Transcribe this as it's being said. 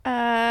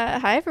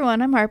Hi,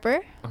 everyone. I'm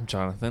Harper. I'm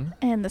Jonathan.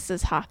 And this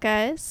is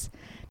Hawkeyes.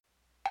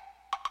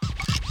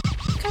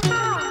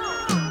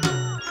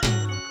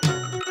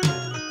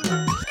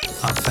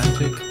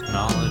 Authentic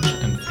knowledge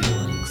and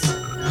feelings.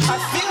 I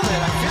feel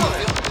it.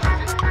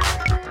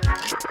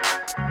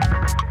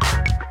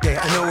 Yeah,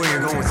 I know where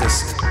you're going with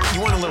this. You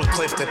want a little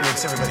clip that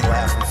makes everybody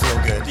laugh and feel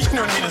good. You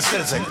know what I mean?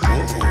 Instead, it's like,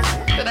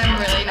 whoa. But I'm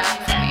really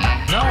not funny.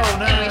 No.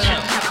 And we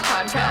shouldn't have a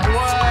podcast.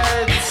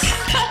 What?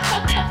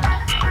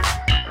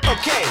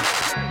 Okay.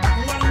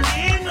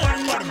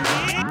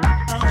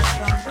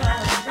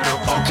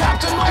 Oh,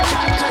 Captain, my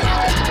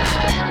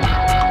Captain!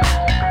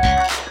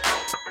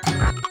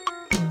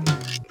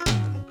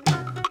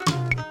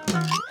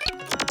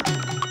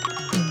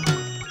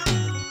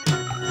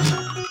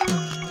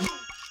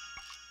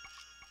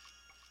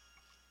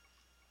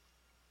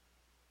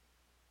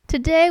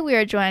 Today, we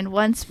are joined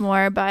once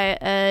more by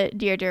a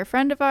dear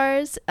friend of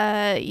ours.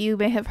 You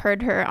may have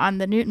heard her on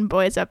the Newton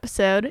Boys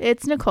episode.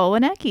 It's Nicole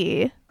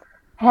Winecki.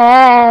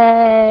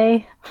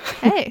 Hey.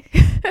 Hey.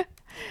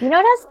 You know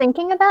what I was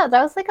thinking about?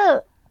 That was like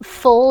a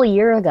full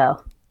year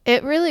ago.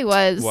 It really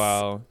was.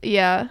 Wow.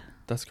 Yeah,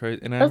 That's crazy.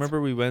 And I remember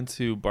we went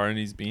to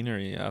Barney's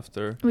Beanery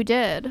after. we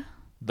did.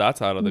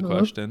 That's out of the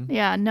question.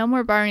 Yeah, no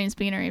more Barney's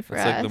Beanery for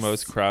It's us. like the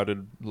most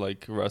crowded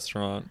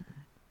restaurant.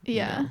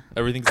 Yeah.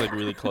 Everything's like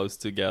really close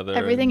together.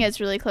 Everything and-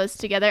 is really close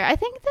together. I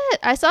think that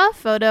I saw a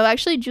photo.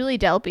 Actually, Julie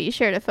Delpy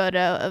shared a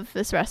photo of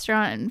this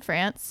restaurant in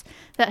France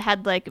that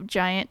had like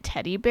giant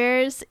teddy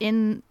bears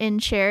in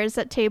chairs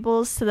at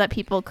tables so that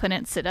people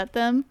couldn't sit at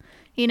them.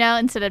 You know,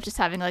 instead of just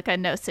having like a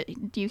no sit,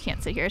 you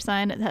can't sit here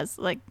sign, it has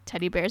like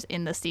teddy bears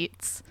in the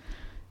seats.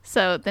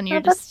 So then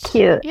you're that's just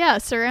cute. Yeah,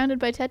 surrounded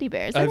by teddy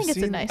bears. I think it's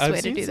a nice way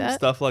to seen do some that.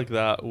 stuff like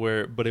that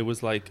but it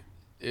was like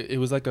it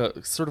was like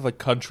a sort of like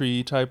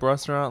country type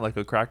restaurant, like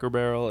a Cracker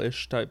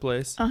Barrel-ish type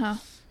place. Uh-huh.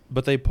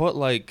 But they put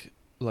like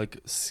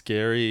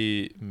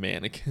scary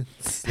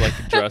mannequins like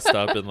dressed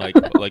up in like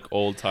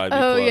old-timey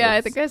Oh clothes. yeah,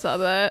 I think I saw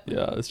that.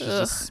 Yeah, it's just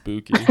Ugh.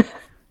 spooky.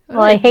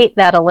 Well, I hate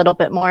that a little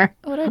bit more.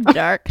 What a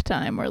dark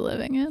time we're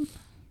living in.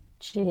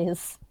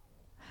 Jeez.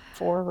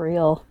 For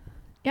real.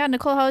 Yeah,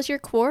 Nicole, how's your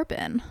quar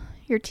been?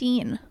 Your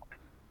teen?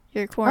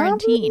 Your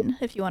quarantine,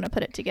 if you want to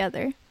put it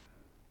together.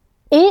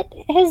 It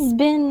has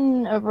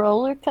been a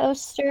roller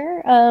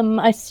coaster.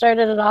 I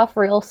started it off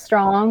real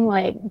strong,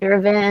 like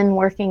driven,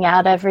 working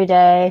out every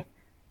day.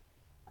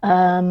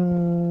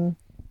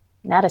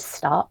 That has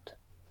stopped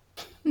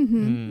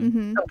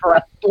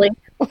abruptly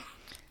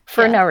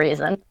for Yeah. no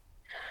reason.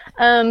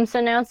 So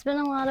now it's been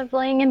a lot of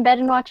laying in bed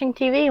and watching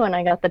TV when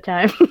I got the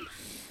time.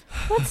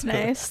 That's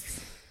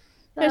nice.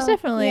 There's So,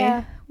 definitely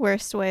yeah.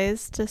 worse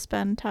ways to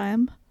spend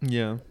time.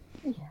 Yeah.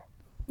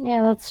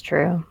 Yeah, that's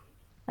true.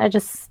 I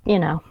just,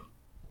 it's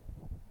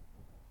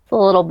a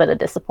little bit of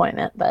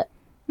disappointment, but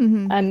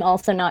I'm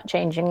also not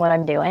changing what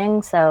I'm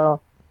doing.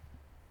 So,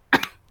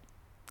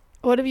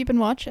 What have you been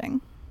watching?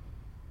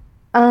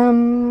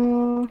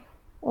 well,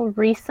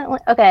 recently,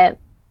 okay,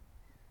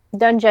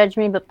 don't judge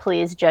me, but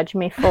please judge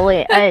me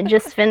fully. I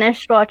just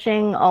finished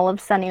watching all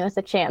of Sunny with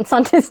a Chance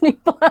on Disney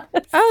Plus.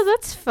 Oh,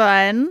 that's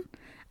fun.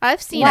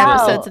 I've seen Wow.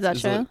 episodes of that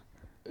Is show.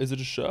 Is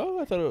it a show?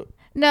 I thought it.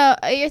 No,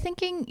 you're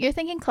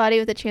thinking Cloudy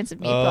with a Chance of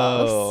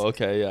Meatballs. Oh,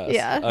 okay, yes.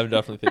 Yeah. I'm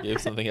definitely thinking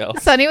of something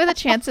else. Sunny with a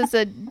Chance is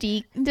a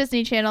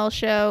Disney Channel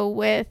show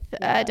with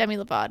Demi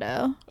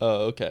Lovato.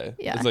 Oh, okay.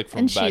 Yeah, It's like from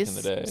and back in she's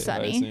the day, I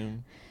Sunny.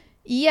 assume.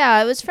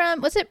 Yeah, it was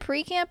was it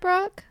pre-Camp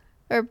Rock?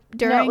 Or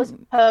during? No, it was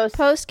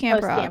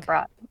post-Camp Rock. Camp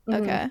Rock.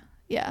 Mhm. Okay.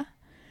 Yeah.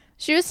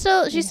 She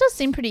still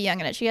seemed pretty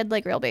young in it. She had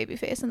like real baby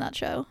face in that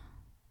show.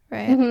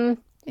 Right? Mhm.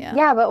 Yeah.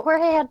 Yeah, but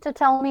Jorge had to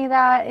tell me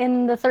that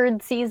in the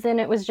third season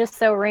it was just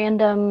so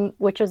random,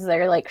 which was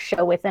their like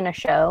show within a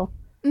show.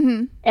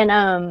 Mhm.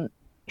 And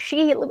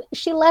she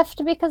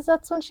left because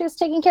that's when she was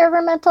taking care of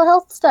her mental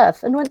health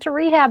stuff and went to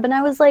rehab. And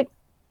I was like,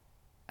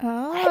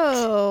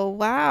 Oh, she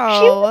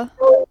wow. was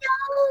so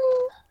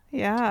young.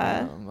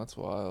 Yeah. That's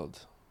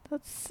wild.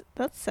 That's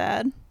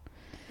sad.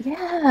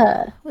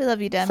 Yeah. We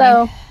love you, Demi.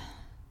 So,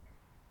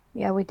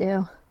 yeah, we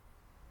do.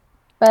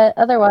 But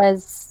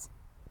otherwise,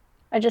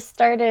 I just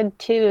started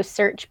to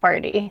Search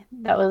Party.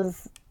 That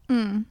was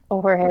a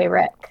Jorge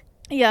rec.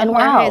 Yeah, and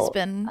Jorge's wow.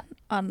 been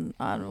on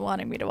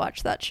wanting me to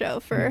watch that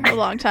show for a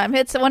long time.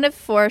 It's one of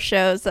 4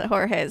 shows that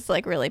Jorge's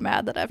like really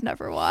mad that I've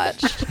never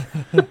watched.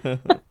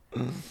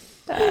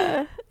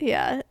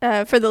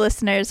 For the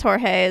listeners,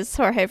 Jorge is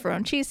Jorge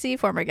Veronchisi,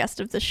 former guest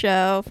of the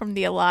show from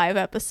the Alive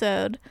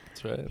episode.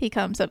 That's right. He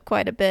comes up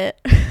quite a bit.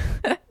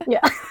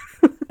 Yeah.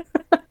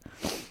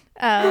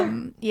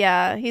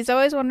 Yeah, he's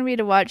always wanted me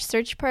to watch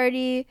Search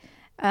Party.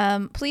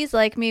 Please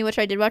Like Me, which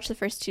I did watch the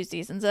first 2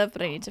 seasons of,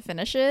 but I need to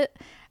finish it.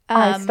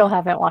 I still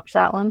haven't watched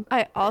that one.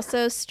 I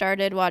also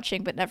started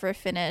watching but never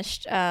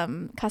finished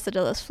Casa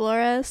de los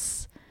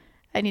Flores.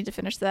 I need to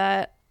finish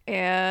that.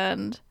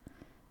 And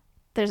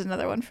there's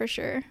another one for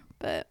sure.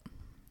 But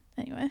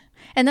anyway.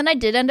 And then I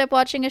did end up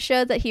watching a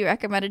show that he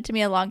recommended to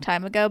me a long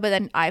time ago, but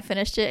then I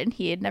finished it and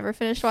he had never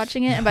finished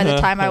watching it. And by the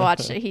time I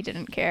watched it, he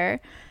didn't care.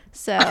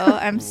 So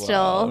I'm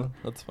still Wow,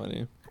 that's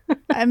funny.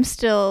 I'm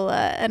still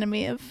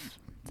enemy of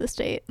the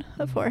state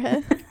of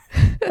Jorge.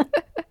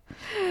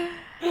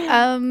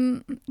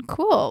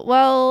 Cool.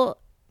 Well,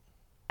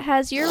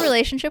 has your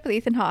relationship with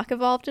Ethan Hawke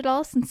evolved at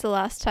all since the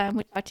last time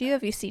we talked to you?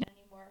 Have you seen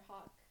any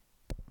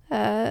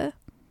more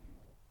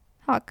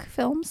Hawke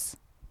films?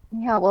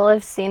 Yeah, well,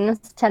 I've seen this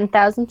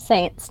 10,000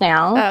 Saints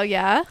now. Oh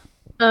yeah,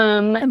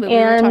 The movie we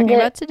were talking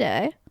about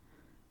today.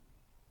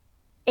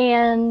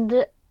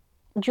 And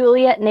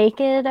Juliet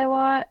Naked I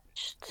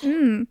watched,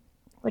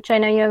 which I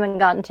know you haven't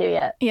gotten to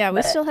yet. Yeah, we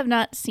but still have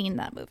not seen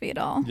that movie at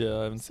all. Yeah,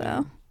 I haven't seen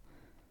So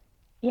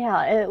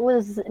yeah, it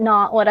was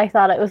not what I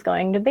thought it was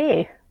going to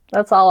be.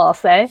 That's all I'll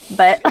say.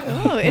 But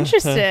oh,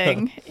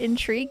 interesting,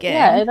 intriguing.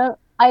 yeah,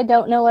 I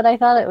don't know what I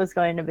thought it was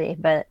going to be,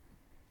 but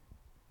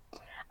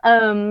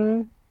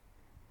and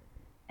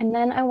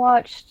then I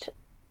watched,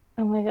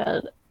 oh my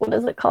god, what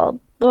is it called?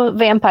 The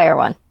vampire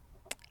one.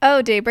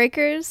 Oh,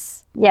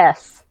 Daybreakers.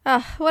 Yes.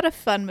 Oh, what a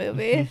fun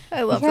movie!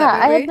 I love Yeah,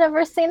 that I movie. had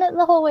never seen it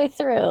the whole way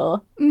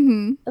through.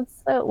 Mm-hmm.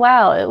 It's so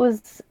wow, it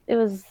was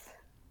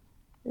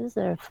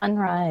a fun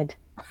ride.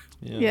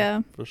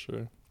 Yeah. for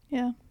sure.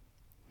 Yeah.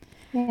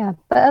 Yeah,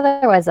 but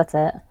otherwise that's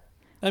it.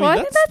 I Well,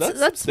 I think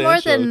that's more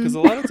than because a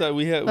lot of time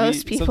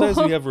most people. sometimes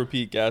we have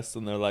repeat guests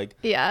and they're like,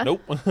 Yeah.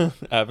 nope, I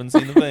haven't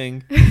seen a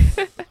thing.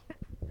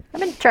 I've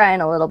been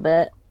trying a little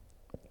bit.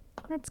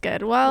 That's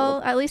good.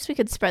 Well, at least we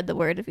could spread the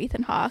word of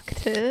Ethan Hawke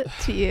to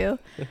you.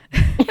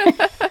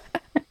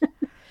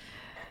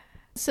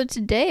 So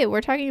today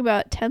we're talking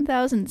about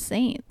 10,000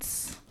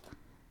 Saints,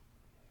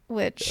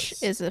 which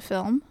is a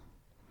film.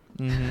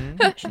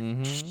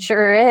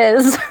 Sure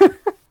is.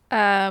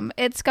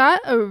 It's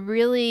got a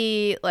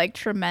really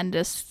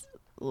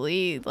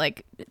tremendously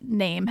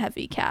name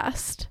heavy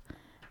cast.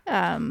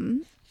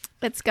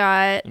 It's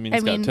got I mean,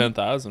 it's got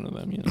 10,000 of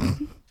them, you know.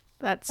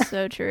 That's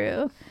so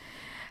true.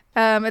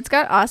 It's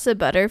got Asa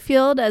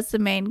Butterfield as the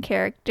main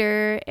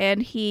character,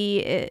 and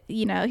he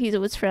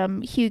was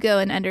from Hugo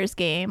and Ender's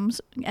Game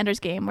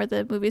were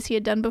the movies he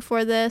had done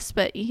before this,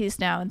 but he's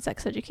now in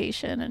Sex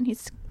Education, and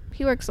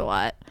he works a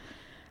lot.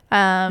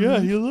 Yeah,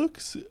 he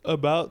looks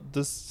about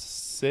the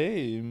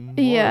same.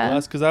 Yeah.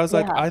 Because I was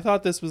like, Yeah. I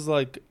thought this was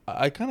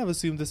I kind of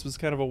assumed this was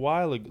kind of a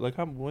while ago.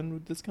 When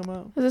would this come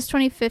out? Was this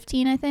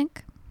 2015, I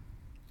think?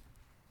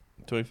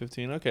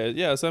 2015. Okay,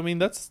 yeah. So I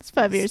mean, it's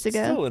 5 years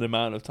ago. Still an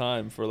amount of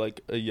time for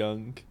a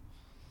young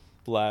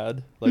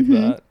lad like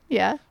that.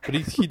 Yeah. But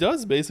he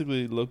does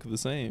basically look the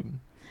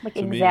same. Like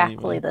To me,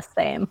 exactly anyway. the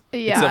same.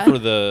 Yeah. Except for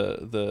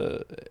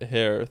the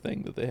hair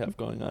thing that they have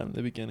going on in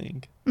the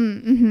beginning,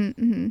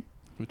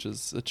 which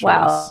is a choice.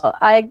 Wow.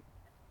 I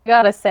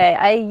gotta say,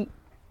 I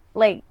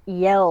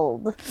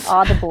yelled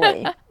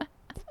audibly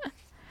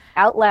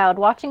out loud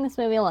watching this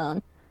movie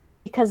alone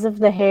because of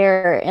the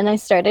hair, and I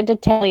started to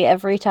tell you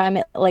every time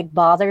it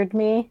bothered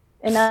me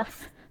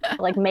enough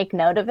to make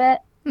note of it.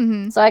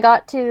 So I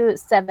got to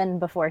 7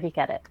 before he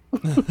cut it.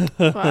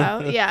 Wow.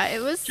 Yeah,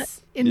 it was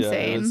insane. Yeah,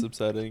 it's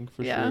upsetting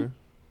for sure.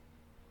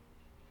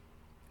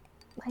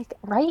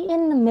 Right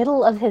in the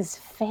middle of his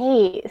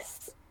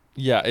face.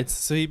 Yeah,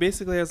 so he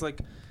basically has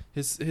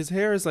his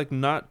hair is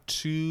not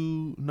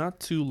too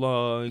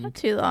long, Not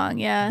too long,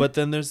 yeah. but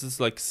then there's this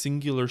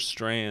singular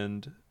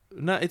strand.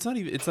 It's not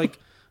even. It's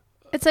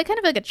it's kind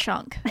of like a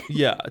chunk.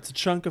 yeah, it's a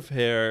chunk of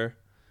hair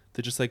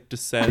that just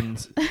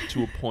descends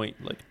to a point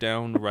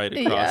down right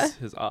across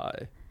his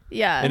eye,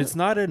 Yeah. and it's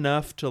not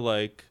enough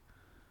to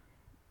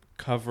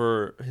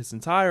cover his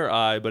entire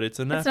eye, but it's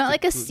enough. It's not to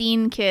like a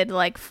scene kid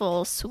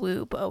full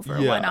swoop over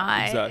Yeah, one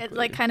eye.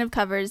 exactly. It kind of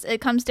covers.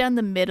 It comes down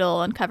the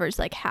middle and covers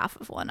half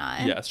of one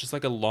eye. Yeah, it's just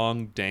a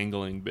long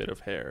dangling bit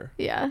of hair.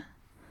 Yeah.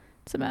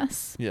 It's a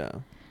mess. Yeah.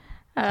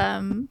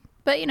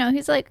 But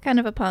he's kind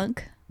of a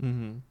punk.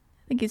 Mm-hmm.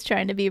 I think he's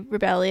trying to be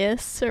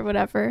rebellious or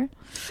whatever.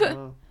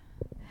 Oh.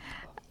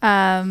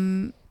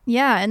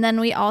 Yeah, and then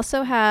we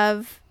also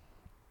have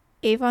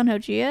Avon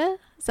Hojia.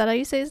 Is that how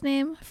you say his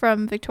name?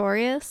 From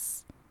Victorious.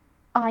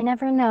 I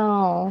never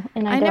know,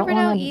 and I I don't never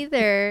know wanna...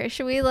 either.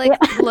 Should we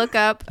look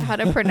up how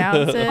to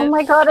pronounce it? Oh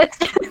my god,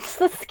 it's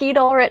the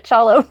Skeetle Rich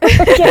all over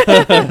again.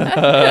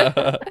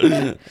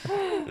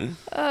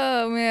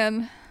 Oh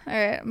man. All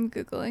right, I'm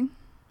googling.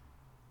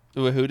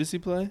 Wait, who does he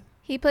play?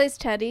 He plays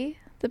Teddy,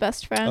 the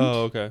best friend.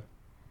 Oh, okay.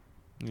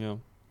 Yeah.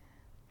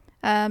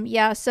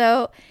 Yeah,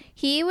 so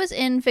he was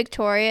in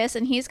Victorious,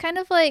 and he's kind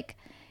of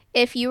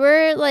if you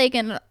were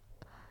an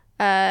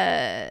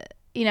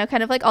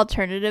kind of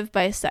alternative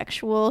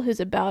bisexual who's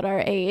about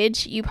our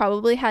age, you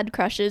probably had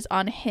crushes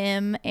on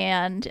him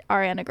and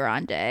Ariana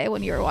Grande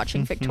when you were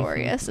watching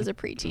Victorious as a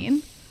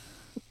preteen.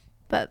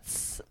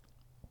 That's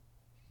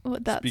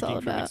what that's Speaking all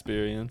from about.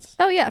 experience.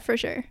 Oh yeah, for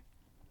sure.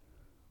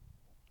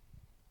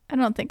 I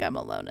don't think I'm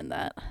alone in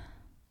that.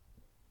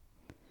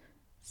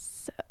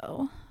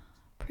 So,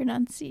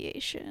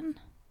 pronunciation.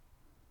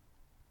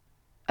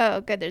 Oh,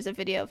 good. There's a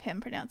video of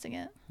him pronouncing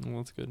it. Well,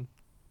 that's good.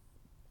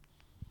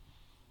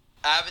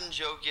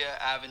 Avanjogia,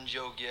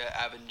 Avanjogia,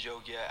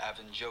 Avanjogia,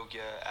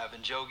 Avanjogia,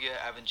 Avanjogia,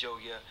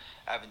 Avanjogia,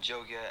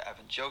 Avanjogia,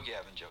 Avanjogia,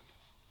 Avanjogia.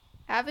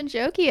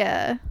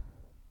 Avanjogia.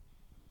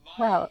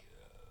 Wow.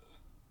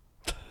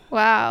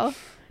 Wow.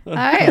 All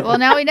right. Well,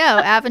 now we know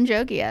Avin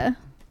Jogia.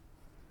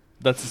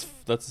 That's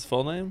his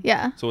full name.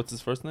 Yeah, So what's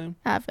his first name?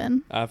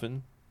 Avin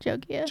Avin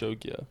Jogia.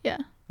 Jogia. Yeah,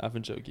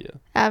 Avin Jogia.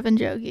 Avin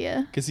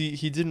Jogia. Because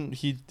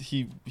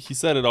he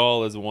said it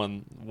all as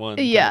one.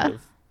 Yeah. Kind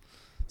of,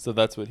 so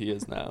that's what he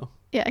is now.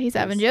 Yeah, he's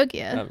Avin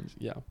Jogia.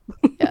 Yeah.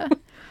 Yeah.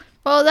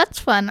 Well, that's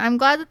fun. I'm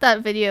glad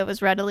that video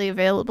was readily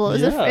available.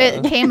 Yeah.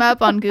 It came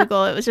up on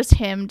Google. It was just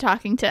him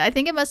talking to. I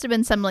think it must have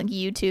been some like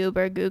YouTube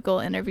or Google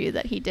interview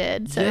that he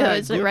did. So Yeah, it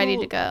was like, ready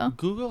to go.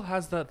 Google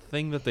has that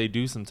thing that they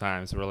do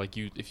sometimes where like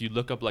if you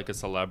look up like a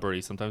celebrity,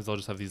 sometimes they'll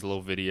just have these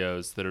little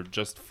videos that are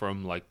just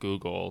from like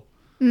Google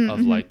of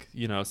like,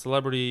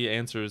 celebrity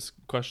answers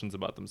questions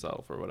about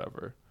themselves or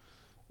whatever.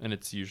 And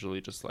it's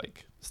usually just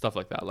like stuff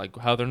like that, like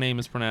how their name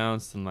is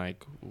pronounced and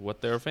like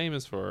what they're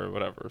famous for or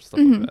whatever, stuff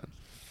like that.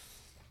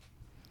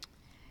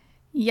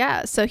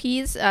 Yeah, so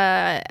he's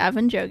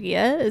Avin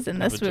Jogia is in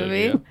this Avin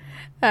movie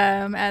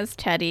Jogia. as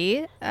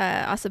Teddy,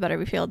 Asa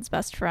Butterfield's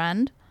best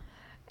friend.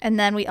 And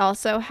then we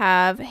also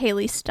have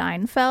Haley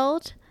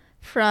Steinfeld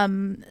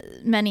from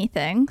many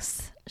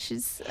things.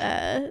 She's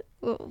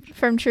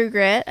from True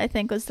Grit, I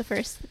think was the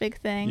first big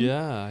thing.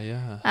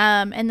 Yeah.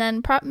 And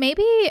then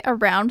maybe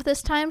around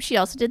this time, she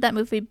also did that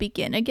movie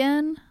Begin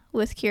Again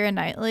with Keira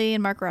Knightley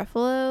and Mark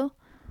Ruffalo.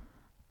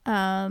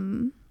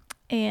 And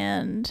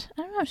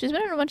I don't know, she's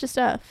been in a bunch of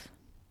stuff.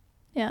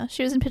 Yeah,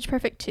 she was in Pitch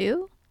Perfect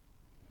 2.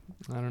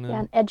 I don't know.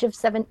 Yeah, Edge of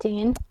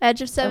 17.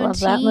 Edge of 17. I love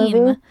that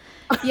movie.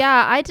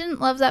 Yeah, I didn't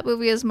love that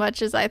movie as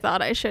much as I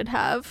thought I should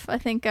have. I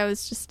think I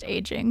was just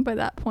aging by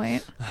that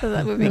point. So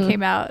that movie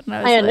came out and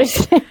I was I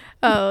understand.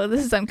 oh,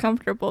 this is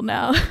uncomfortable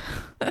now.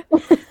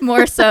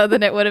 More so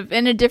than it would have,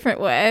 in a different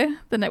way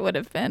than it would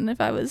have been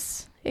if I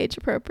was age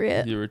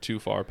appropriate. You were too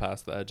far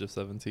past the edge of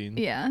 17.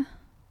 Yeah.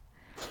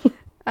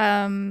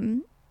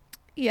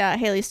 Yeah,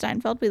 Haley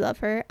Steinfeld, we love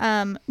her.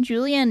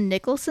 Julianne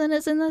Nicholson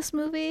is in this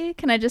movie.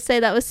 Can I just say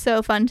that was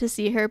so fun to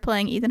see her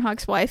playing Ethan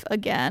Hawke's wife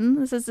again.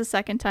 This is the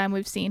second time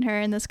we've seen her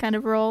in this kind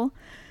of role.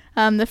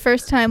 The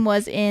first time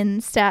was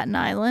in Staten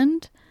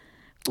Island,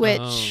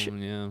 which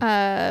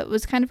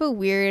was kind of a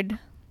weird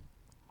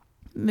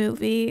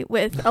movie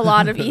with a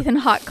lot of Ethan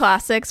Hawke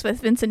classics with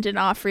Vincent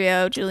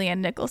D'Onofrio, Julianne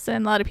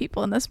Nicholson, a lot of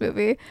people in this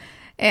movie.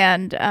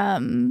 And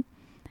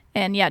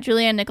yeah,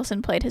 Julianne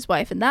Nicholson played his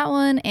wife in that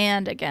one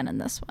and again in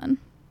this one.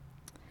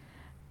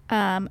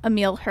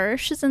 Emile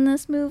Hirsch is in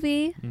this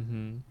movie.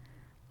 Mm-hmm.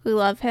 We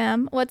love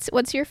him.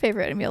 What's your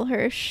favorite Emile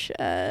Hirsch?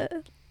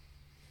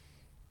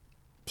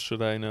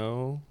 Should I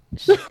know?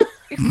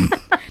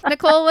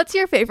 Nicole, what's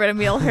your favorite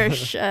Emile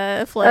Hirsch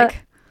flick?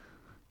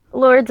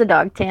 Lords of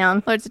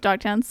Dogtown. Lords of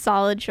Dogtown,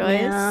 solid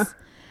choice.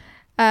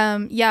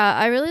 Yeah,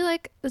 I really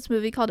like this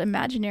movie called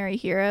Imaginary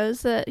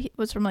Heroes that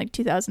was from like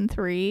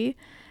 2003.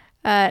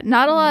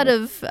 Not a lot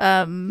of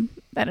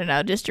I don't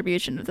know,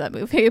 distribution of that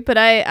movie, but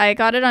I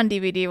got it on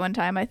DVD one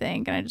time, I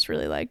think, and I just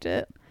really liked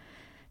it.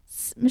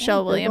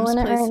 Michelle Williams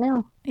plays right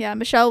now. Yeah,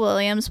 Michelle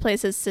Williams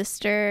plays his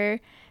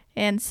sister,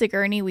 and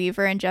Sigourney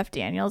Weaver and Jeff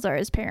Daniels are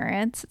his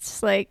parents. It's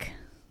just like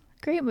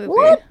great movie.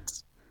 What?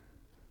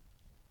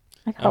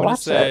 I I'm gotta gonna watch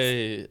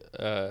say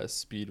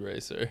Speed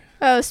Racer.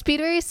 Oh, Speed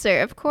Racer,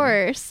 of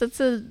course.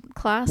 That's a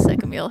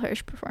classic Emile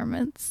Hirsch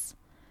performance.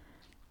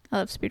 I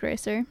love Speed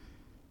Racer.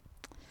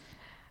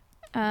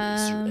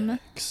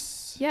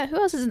 Yeah, who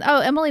else is in? Oh,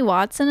 Emily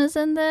Watson is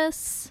in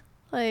this.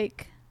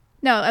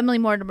 No, Emily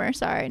Mortimer.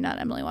 Sorry, not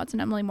Emily Watson.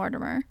 Emily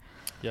Mortimer.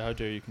 Yeah, how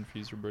dare you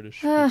confuse your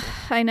British people.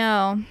 I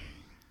know.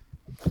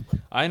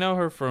 I know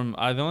her from.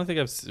 The only thing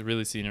I've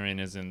really seen her in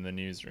is in The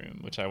Newsroom,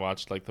 which I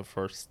watched like the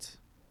first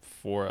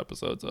 4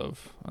 episodes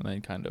of, and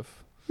then kind of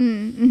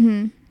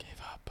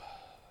gave up.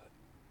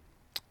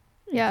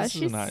 Yeah, this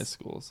she's is in high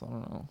school, so I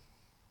don't know.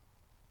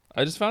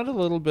 I just found it a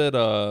little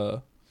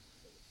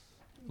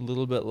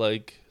bit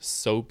like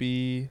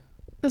soapy.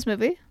 This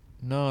movie?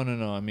 No.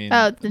 I mean,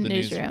 The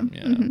Newsroom.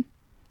 Yeah. Mm-hmm.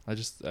 I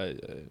just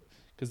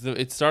because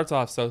it starts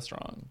off so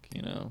strong,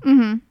 you know.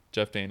 Mm-hmm.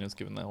 Jeff Daniels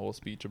giving that whole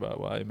speech about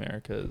why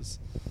America is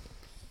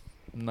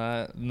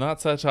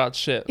not such hot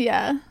shit.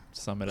 Yeah. To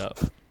sum it up.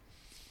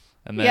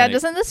 And then Yeah,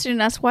 doesn't the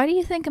student ask, why do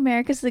you think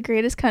America's the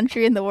greatest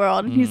country in the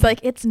world? And he's like,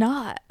 it's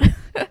not.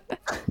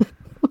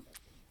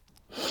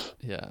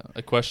 Yeah,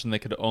 a question that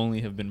could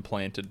only have been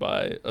planted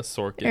by a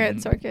Sorkin. Aaron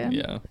Sorkin.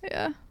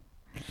 Yeah.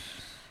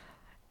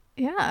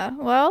 Yeah.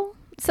 Well,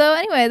 so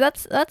anyway,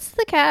 that's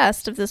the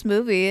cast of this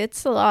movie.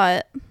 It's a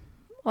lot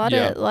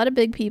of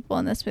big people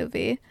in this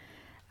movie.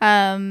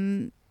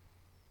 Yeah.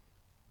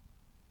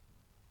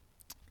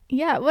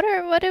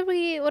 What did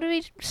we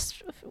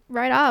just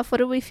write off? What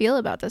did we feel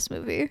about this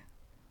movie?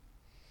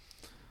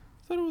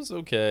 I thought it was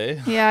okay.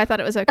 Yeah, I thought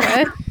it was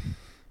okay.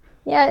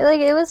 Yeah,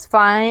 like it was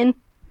fine.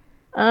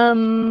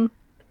 I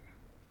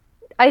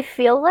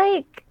feel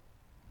like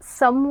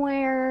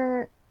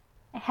somewhere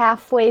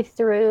halfway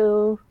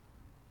through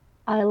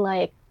I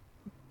like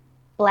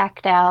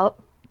blacked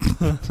out.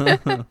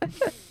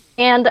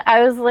 And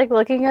I was like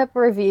looking up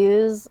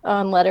reviews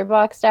on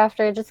Letterboxd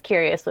after, just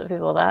curious what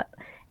people thought.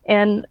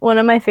 And one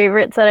of my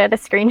favorites that I had a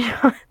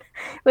screenshot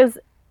was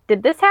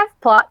did this have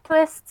plot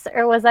twists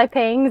or was I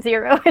paying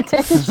zero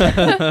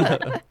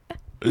attention?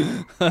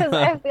 Because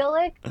I feel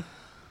like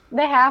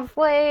the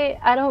halfway,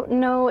 I don't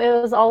know, it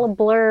was all a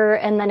blur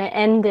and then it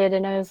ended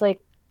and I was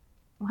like,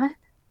 what?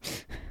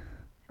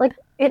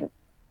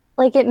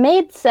 It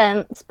made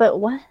sense, but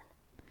what?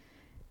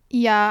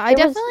 Yeah, I It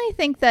was- definitely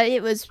think that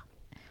it was.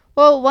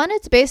 Well, one,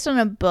 it's based on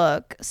a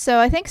book, so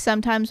I think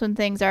sometimes when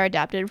things are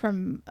adapted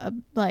from a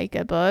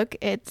book,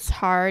 it's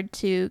hard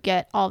to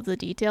get all of the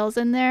details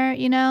in there,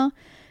 you know,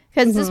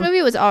 because this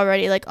movie was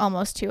already like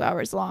almost 2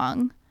 hours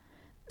long,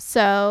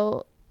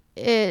 so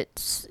I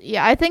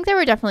think there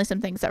were definitely some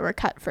things that were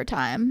cut for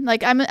time.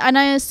 Like and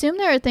I assume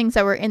there are things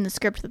that were in the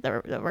script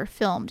that were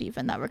filmed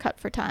even that were cut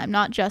for time,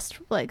 not just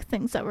like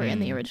things that were in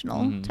the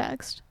original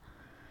text.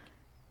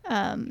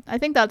 I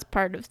think that's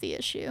part of the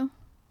issue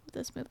with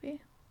this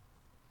movie.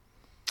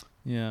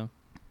 Yeah.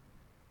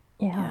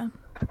 Yeah.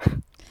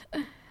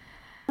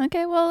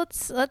 Okay, well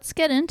let's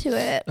get into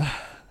it.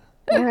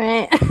 All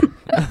right.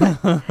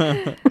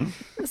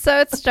 So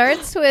it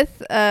starts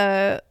with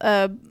a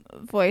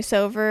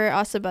voiceover,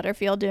 Asa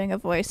Butterfield doing a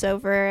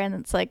voiceover, and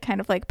it's like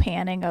kind of like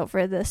panning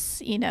over this,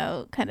 you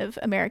know, kind of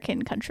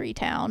American country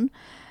town.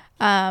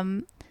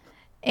 And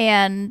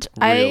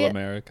Real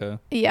America.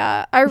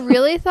 Yeah, I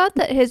really thought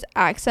that his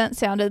accent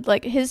sounded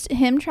like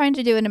him trying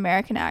to do an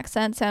American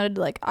accent sounded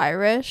like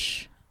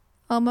Irish,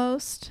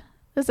 almost.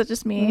 Is that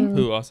just me?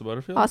 Who, Asa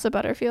Butterfield? Asa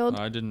Butterfield.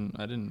 No, I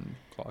didn't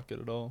clock it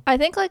at all. I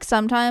think like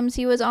sometimes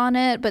he was on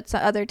it, but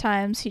other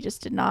times he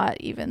just did not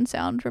even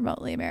sound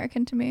remotely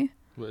American to me.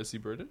 What, is he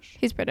British?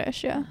 He's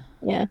British, yeah.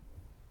 Yeah.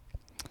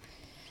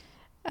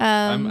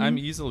 I'm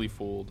easily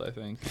fooled, I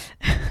think.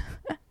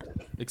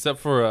 except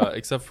for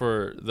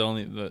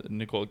the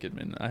Nicole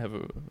Kidman. I have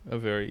a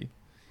very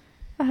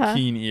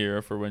keen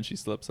ear for when she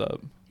slips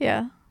up.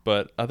 Yeah.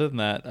 But other than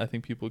that, I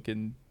think people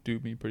can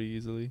dupe me pretty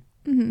easily.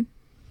 Mm-hmm.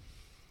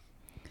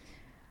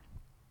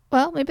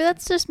 Well, maybe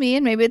that's just me,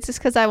 and maybe it's just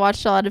because I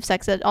watched a lot of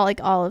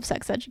all of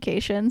Sex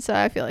Education, so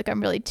I feel like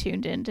I'm really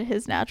tuned into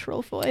his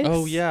natural voice.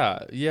 Oh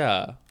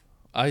yeah.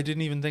 I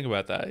didn't even think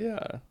about that.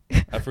 Yeah,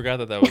 I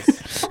forgot that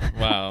was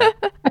wow.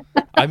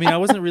 I mean, I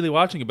wasn't really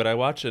watching it, but I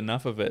watched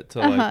enough of it to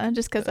like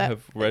just because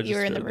have you were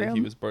registered in the that he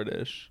room. was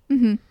British,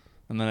 Mm-hmm.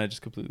 and then I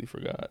just completely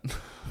forgot.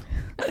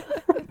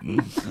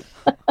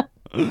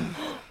 Oh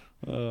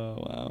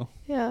wow.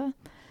 Yeah.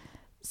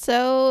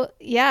 So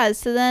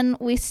then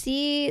we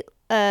see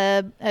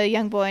a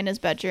young boy in his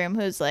bedroom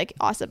who's like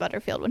Asa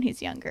Butterfield when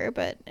he's younger,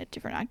 but a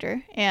different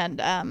actor,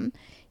 and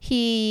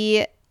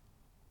he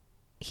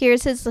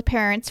hears his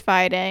parents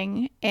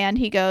fighting, and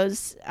he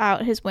goes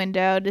out his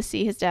window to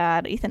see his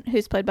dad, Ethan,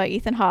 who's played by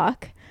Ethan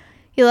Hawke.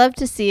 He loved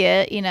to see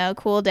it, you know,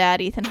 cool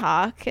dad Ethan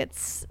Hawke.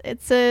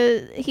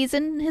 He's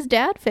in his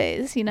dad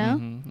phase, you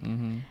know.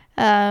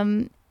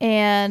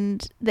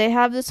 And they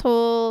have this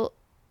whole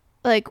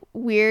like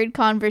weird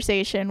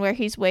conversation where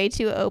he's way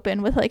too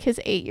open with like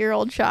his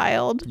 8-year-old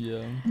child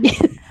Yeah.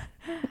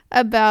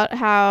 about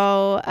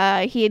how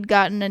he had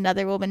gotten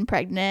another woman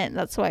pregnant.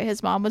 That's why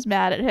his mom was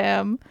mad at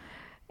him.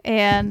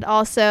 And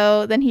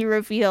also then he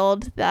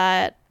revealed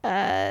that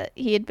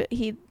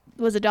he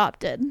was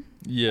adopted.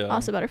 Yeah.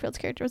 Asa Butterfield's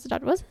character was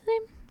adopted. What's his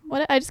name?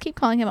 What? I just keep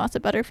calling him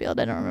Asa Butterfield.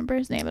 I don't remember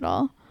his name at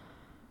all.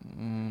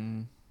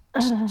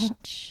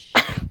 Let's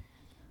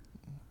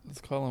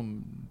call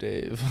him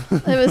Dave.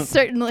 It was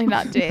certainly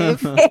not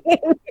Dave. Hold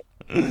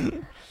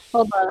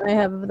on, I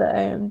have the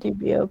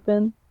IMDb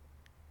open.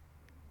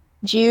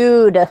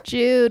 Jude.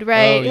 Jude,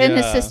 right. Oh, And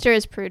his yeah. sister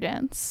is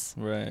Prudence.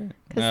 Right.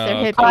 'Cause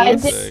they're hippies. I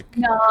classic.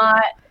 did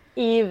not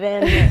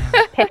even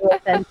pay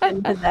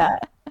attention to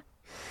that.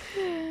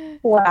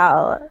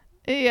 Wow.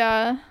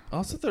 Yeah,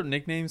 Also, their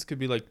nicknames could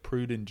be like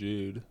Prude and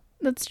Jude,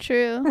 that's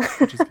true.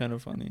 which is kind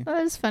of funny.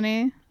 That is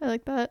funny. I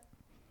like that.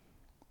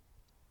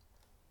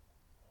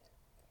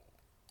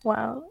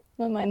 Wow.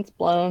 My mind's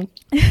blown.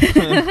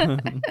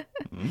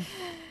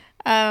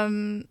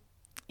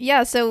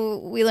 Yeah, so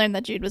we learned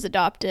that Jude was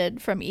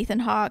adopted from Ethan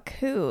Hawke,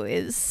 who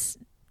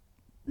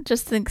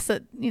just thinks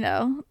that, you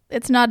know,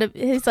 it's not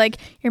he's like,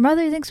 your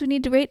mother thinks we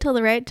need to wait till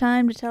the right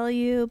time to tell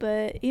you,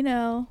 but, you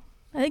know,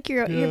 I think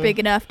you're big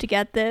enough to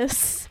get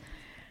this,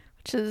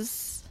 which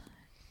is,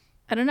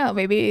 I don't know,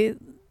 maybe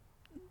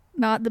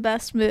not the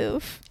best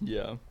move.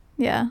 Yeah.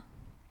 Yeah.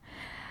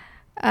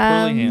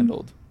 Poorly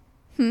handled.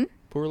 hmm?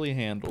 Poorly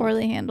handled.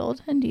 Poorly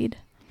handled, indeed.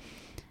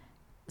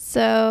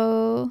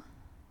 So,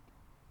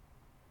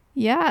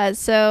 yeah,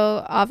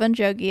 so Avan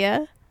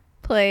Jogia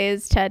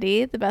plays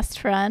Teddy, the best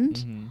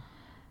friend.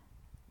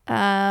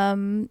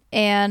 Mhm.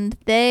 And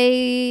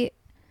they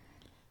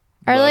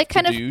are Love like to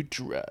kind of, do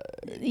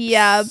drugs.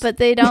 yeah, but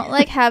they don't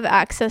like have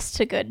access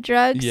to good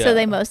drugs, so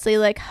they Yeah. mostly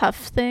like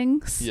huff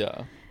things,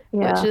 Yeah.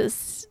 Yeah. which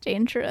is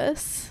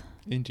dangerous.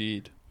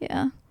 Indeed.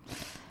 Yeah.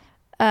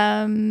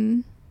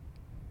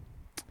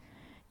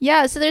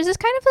 Yeah, so there's this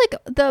kind of like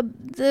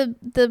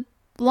the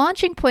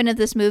launching point of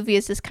this movie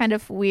is this kind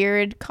of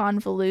weird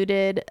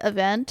convoluted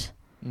event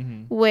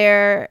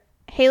where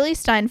Haley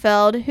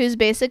Steinfeld, who's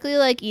basically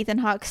like Ethan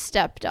Hawke's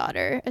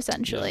stepdaughter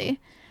essentially,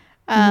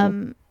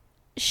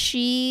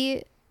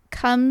 she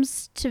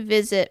comes to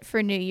visit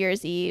for New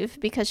Year's Eve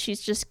because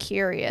she's just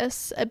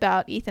curious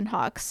about Ethan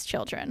Hawke's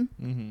children.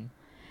 Mm-hmm.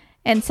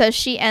 And so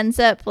she ends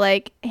up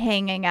like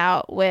hanging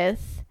out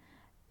with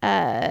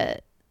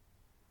Asa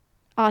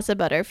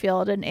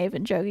Butterfield and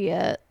Avon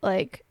Jogia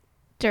like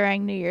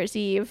during New Year's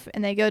Eve,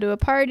 and they go to a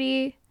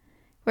party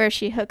where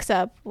she hooks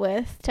up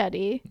with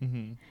Teddy.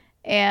 Mm-hmm.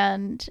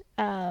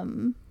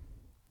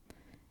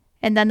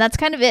 And then that's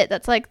kind of it.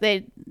 That's like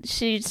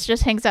she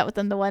just hangs out with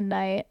them the one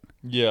night.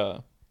 Yeah.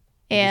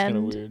 And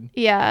kind of weird.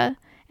 yeah,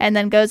 and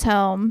then goes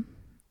home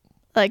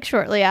like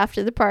shortly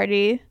after the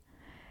party.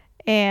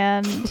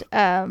 And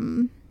yeah,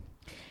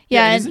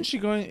 and isn't she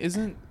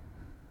going?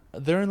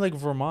 They're in like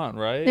Vermont,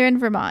 right? they're in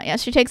Vermont. Yeah,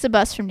 she takes a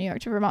bus from New York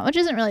to Vermont, which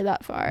isn't really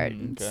that far.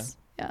 Okay.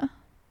 Yeah,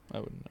 I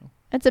wouldn't know.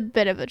 it's a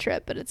bit of a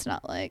trip, but it's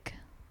not like,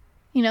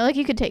 like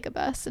you could take a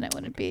bus and it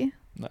wouldn't be.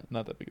 Not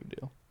that big of a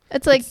deal.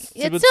 It's like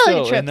But it's still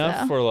like a trip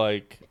enough though. for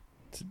like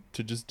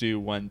to just do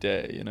one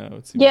day.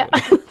 It seems Yeah,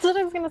 like- that's what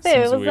I was gonna say.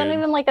 Seems It wasn't weird.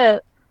 even like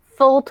a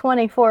full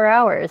 24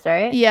 hours,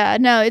 right? Yeah,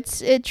 no,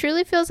 it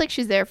truly feels like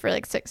she's there for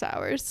like 6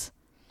 hours.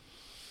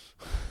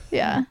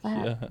 Yeah,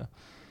 yeah.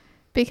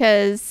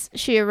 because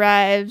she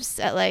arrives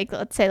at like,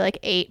 let's say like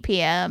 8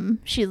 p.m.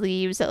 She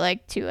leaves at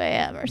like 2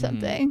 a.m. or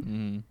something.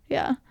 Mm-hmm.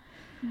 Yeah.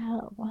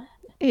 Oh, what?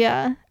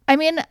 Yeah. I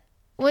mean,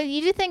 what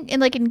you do think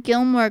in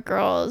Gilmore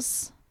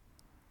Girls,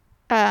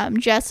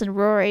 Jess and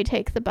Rory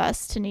take the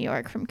bus to New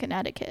York from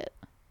Connecticut,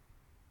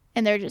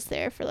 and they're just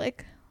there for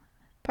like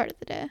part of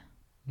the day.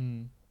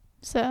 Mm.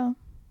 So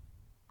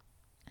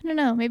I don't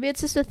know. Maybe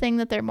it's just a thing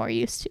that they're more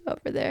used to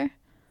over there.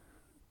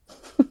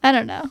 I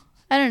don't know.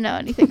 I don't know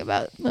anything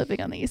about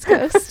living on the East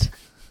Coast.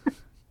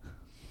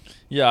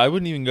 Yeah, I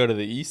wouldn't even go to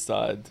the east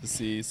side to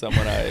see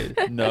someone I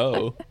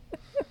know.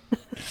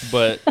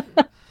 But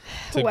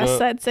West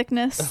Side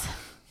sickness.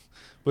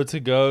 But to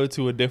go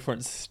to a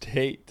different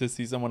state to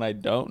see someone I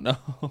don't know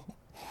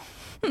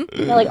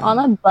Yeah, like on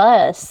a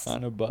bus.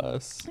 on a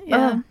bus.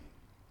 Yeah.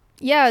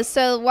 Yeah,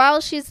 so while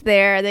she's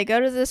there, they go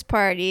to this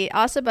party.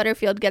 Asa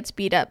Butterfield gets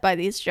beat up by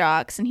these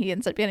jocks, and he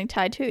ends up getting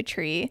tied to a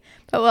tree.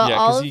 But while Yeah,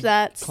 'cause all of he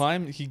that's...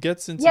 he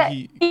gets into Yeah.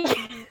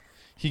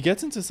 he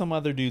gets into some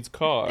other dude's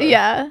car.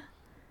 Yeah,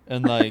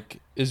 And like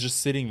is just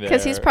sitting there.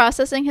 because he's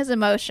processing his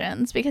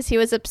emotions, because he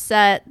was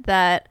upset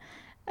that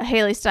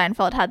Haley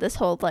Steinfeld had this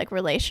whole like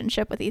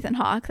relationship with Ethan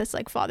Hawke, this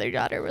like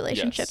father-daughter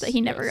relationship Yes, that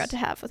he never yes, got to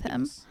have with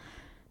him. yes.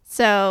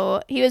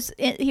 So he was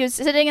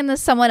sitting in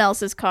someone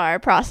else's car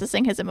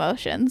processing his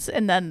emotions,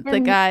 and then the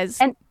And- guys...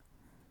 and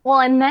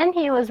then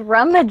he was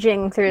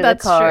rummaging through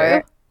That's the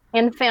car true.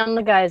 and found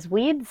the guy's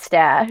weed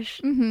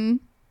stash. Mhm.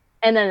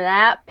 And then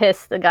that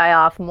pissed the guy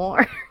off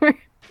more.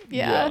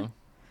 Yeah.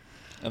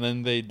 And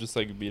then they just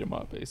like beat him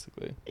up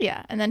basically.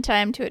 Yeah, and then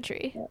tie him to a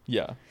tree.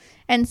 Yeah.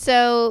 And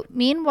so,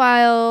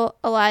 meanwhile,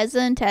 Eliza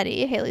and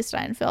Teddy, Haley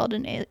Steinfeld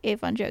and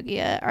Avon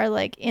Jogia, are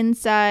like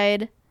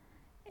inside,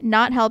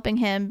 not helping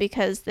him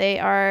because they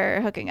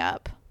are hooking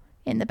up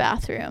in the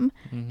bathroom.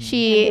 Mm-hmm.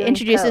 She doing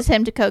introduces coke.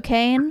 him to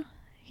cocaine.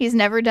 He's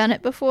never done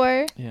it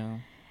before. Yeah.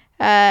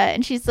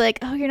 And she's like,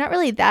 "Oh, you're not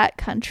really that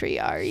country,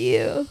 are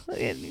you?"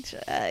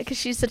 Because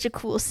she's such a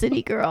cool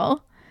city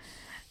girl.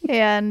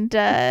 And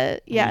You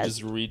yeah,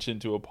 just reach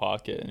into a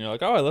pocket and you're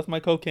like, "Oh, I left my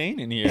cocaine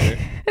in here."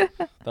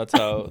 That's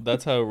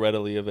how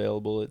readily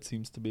available it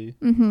seems to be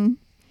mm-hmm.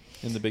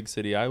 in the big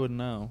city. I wouldn't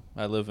know.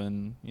 I live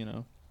in,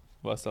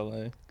 West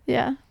LA.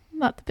 Yeah,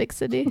 not the big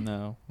city.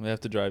 No, we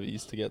have to drive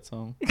east to get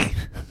some.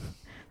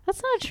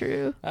 That's not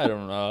true. I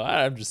don't know.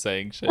 I'm just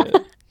saying shit.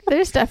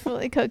 There's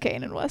definitely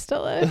cocaine in West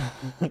LA.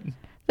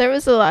 There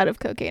was a lot of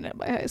cocaine at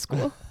my high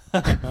school.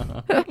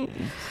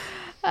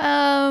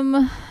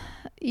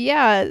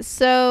 Yeah,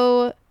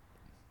 so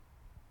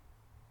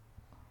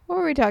what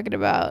were we talking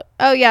about?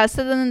 Oh yeah,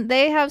 so then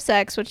they have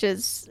sex, which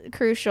is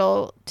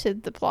crucial to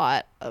the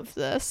plot of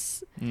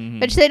this.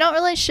 Mhm. Which they don't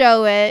really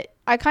show it.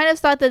 I kind of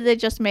thought that they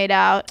just made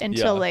out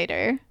until Yeah.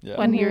 later Yeah.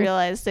 when you Mhm.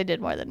 realized they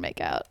did more than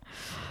make out.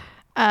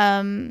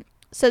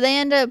 So they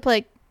end up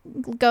like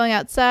going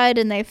outside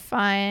and they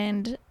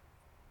find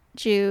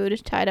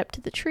Jude tied up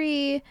to the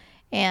tree,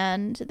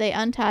 and they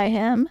untie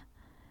him,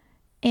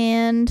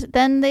 and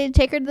then they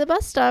take her to the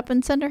bus stop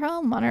and send her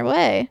home on her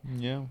way.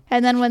 Yeah.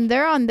 And then when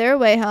they're on their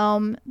way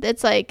home,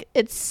 it's like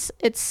it's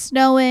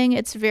snowing,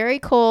 it's very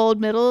cold,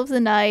 middle of the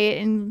night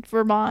in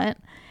Vermont,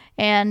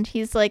 and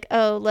he's like,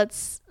 "Oh,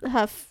 let's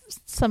have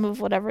some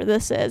of whatever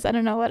this is." I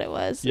don't know what it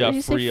was. Yeah, Did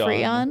you say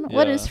Freon. Freon?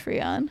 What Yeah. is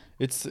Freon?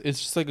 It's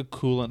just like a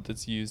coolant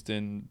that's used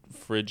in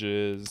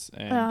fridges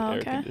and Oh, air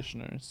okay.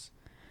 conditioners.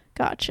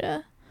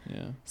 Gotcha.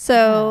 Yeah.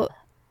 So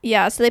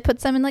yeah, so they put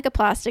some in like a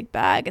plastic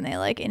bag and they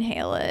like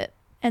inhale it,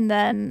 and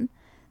then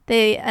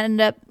they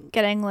end up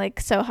getting like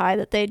so high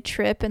that they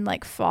trip and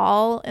like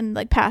fall and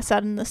like pass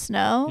out in the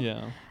snow.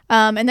 Yeah.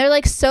 And they're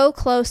like so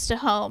close to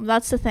home.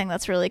 That's the thing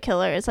that's really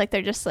killer. It's like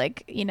they're just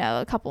like,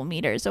 a couple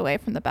meters away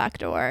from the back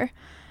door,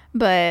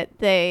 but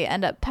they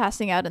end up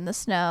passing out in the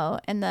snow.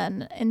 And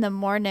then in the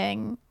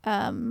morning,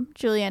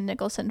 Julianne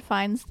Nicholson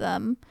finds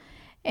them,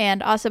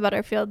 and Asa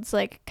Butterfield's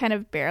like kind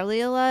of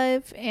barely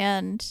alive,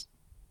 and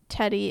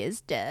Teddy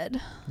is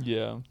dead.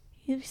 Yeah.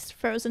 He's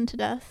frozen to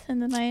death in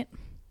the night,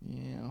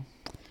 Yeah.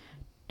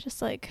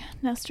 just like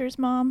Nestor's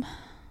mom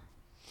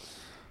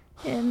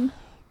in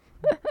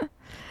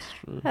It's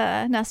true.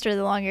 Nestor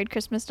the Long-Eared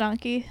Christmas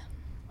Donkey.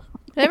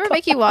 Did I ever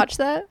make you watch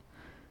that?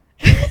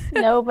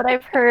 No, but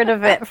I've heard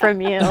of it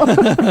from you.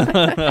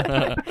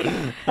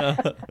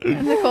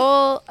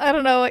 Nicole, I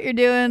don't know what you're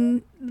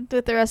doing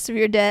with the rest of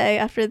your day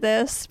after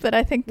this, but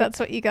I think that's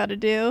what you got to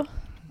do.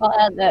 I'll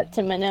add that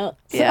to my notes.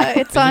 Yeah,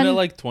 it's Isn't on. it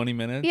like 20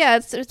 minutes? Yeah,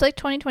 it's like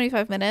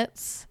 25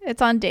 minutes.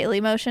 It's on Daily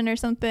Motion or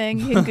something.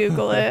 You can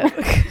Google it.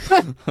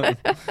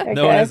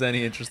 No one has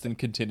any interest in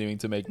continuing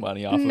to make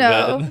money off of it.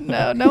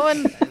 No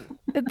one.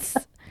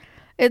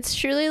 It's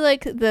truly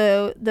like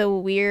the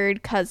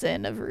weird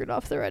cousin of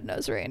Rudolph the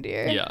Red-Nosed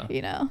Reindeer. Yeah.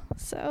 You know,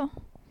 so.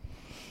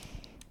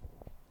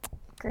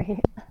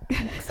 Great.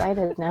 I'm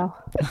excited now.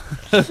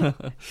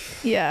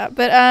 Yeah,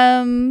 but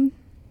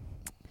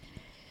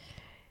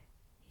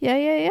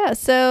Yeah.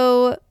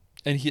 So.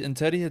 And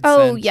Teddy had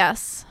Oh, sent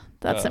yes.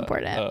 That's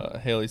important.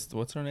 Haley's,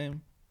 what's her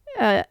name?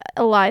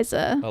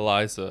 Eliza.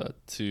 Eliza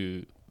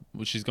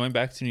she's going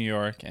back to New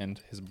York, and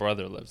his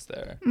brother lives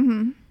there.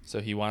 Mm-hmm.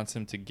 So he wants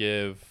him to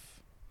give,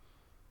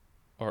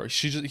 or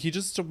he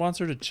just wants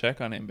her to check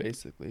on him,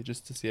 basically,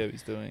 just to see how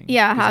he's doing.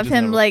 Yeah, 'Cause he have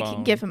doesn't him a like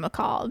phone. give him a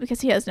call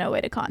because he has no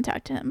way to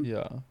contact him.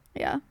 Yeah,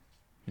 Yeah.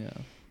 yeah.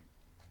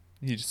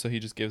 He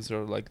just gives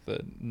her like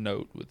the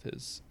note with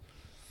his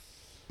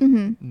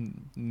Mm-hmm.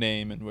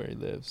 name and where he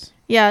lives.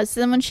 Yeah. So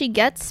then when she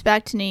gets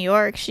back to New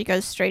York, she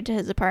goes straight to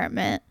his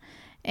apartment,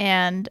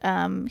 and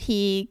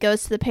he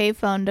goes to the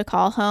payphone to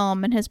call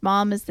home, and his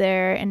mom is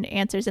there and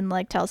answers and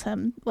like tells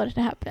him what had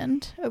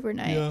happened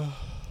overnight. Yeah.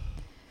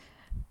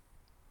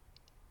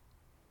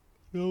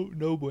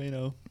 No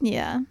bueno.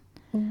 Yeah.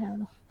 Yeah.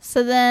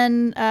 So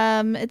then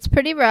it's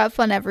pretty rough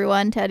on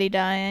everyone, Teddy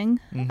dying.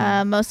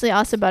 Mhm. Mostly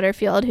Asa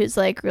Butterfield, who's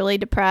like really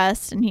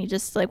depressed and he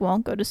just like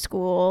won't go to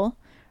school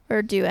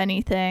or do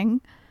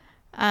anything.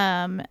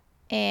 And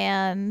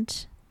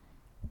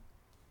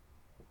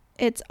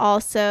it's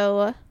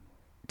also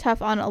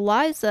tough on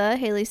Eliza,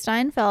 Haley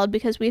Steinfeld,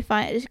 because we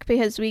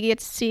get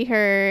to see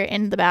her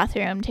in the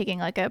bathroom taking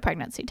like a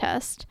pregnancy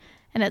test.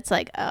 And it's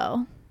like,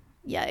 oh,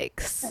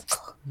 yikes.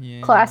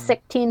 Yeah.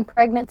 Classic teen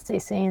pregnancy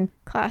scene.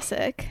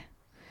 Classic.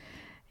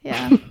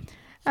 Yeah.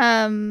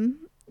 I'm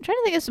trying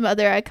to think of some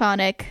other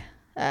iconic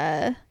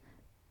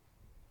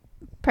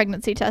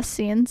pregnancy test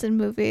scenes in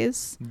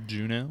movies.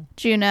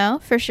 Juno,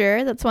 for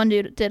sure. That's one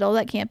diddle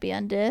that can't be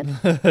undid.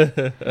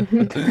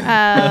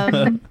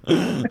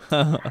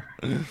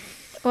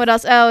 What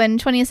else? Oh,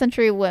 and 20th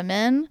Century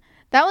Women.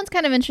 That one's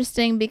kind of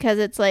interesting because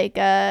it's like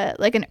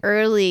an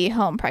early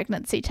home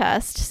pregnancy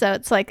test. So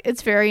it's like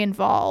it's very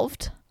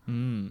involved.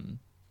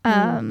 I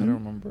don't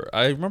remember.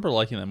 I remember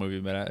liking that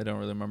movie, but I don't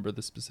really remember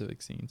the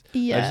specific scenes.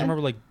 Yeah. I just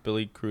remember like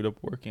Billy Crudup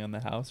working on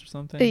the house or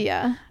something.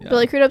 Yeah.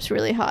 Billy Crudup's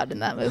really hot in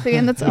that movie,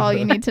 and that's all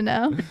you need to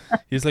know.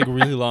 He's like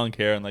really long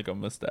hair and like a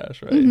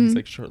mustache, right? Mm-hmm. He's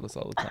like shirtless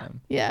all the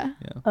time. Yeah.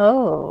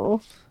 Oh.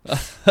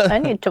 I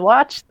need to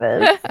watch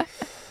this.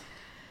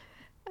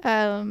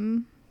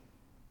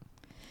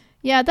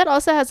 Yeah, that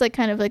also has like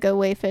kind of like a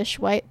wayfish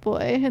white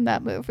boy in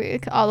that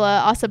movie, a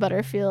la Asa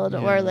Butterfield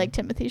or like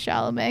Timothy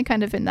Chalamet,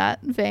 kind of in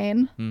that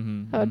vein.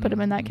 I would put him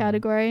in that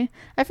category.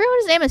 I forget what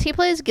his name is. He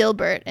plays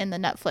Gilbert in the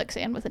Netflix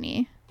And with an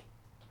E.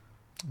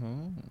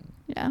 Oh.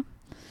 Yeah.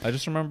 I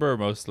just remember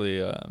mostly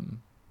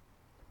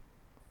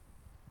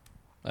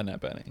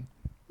Annette Bening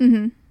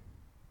Mm-hmm.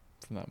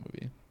 from that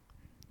movie.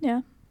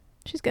 Yeah.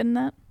 She's good in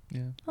that.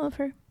 Yeah, I love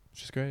her.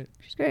 she's great.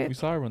 She's great. We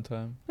saw her one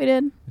time, We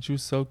did. and she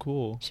was so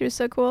cool. She was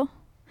so cool.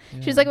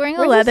 Yeah. She was like wearing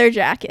a leather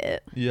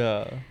jacket.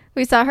 Yeah.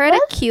 We saw her at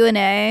a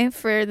Q&A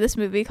for this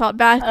movie called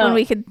back when Oh.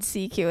 we could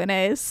see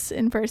Q&As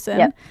in person.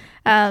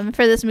 Yep.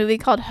 For this movie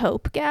called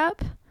Hope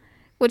Gap,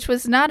 which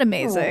was not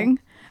amazing,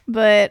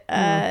 but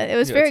it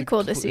was Yeah, very it's a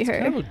cool to see it's her.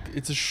 kind of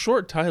it's a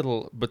short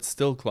title, but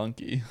still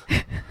clunky.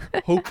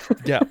 Hope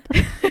Gap.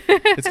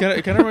 It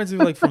kind of reminds me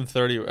of like from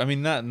 30. I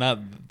mean, not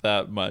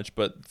that much,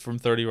 but from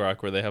 30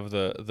 Rock, where they have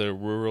the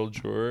rural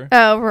juror.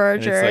 Oh, And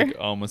Roger. it's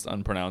like almost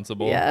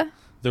unpronounceable. Yeah.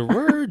 The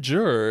rural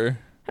juror.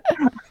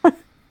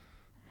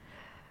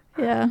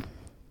 Yeah.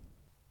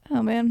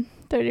 Oh, man.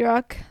 30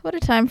 Rock. What a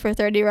time for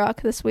 30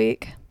 Rock this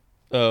week.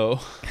 Oh,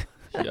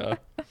 yeah.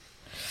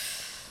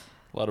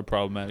 A lot of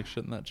problematic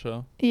shit in that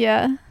show.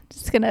 Yeah.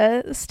 Just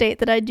gonna state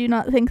that I do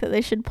not think that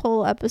they should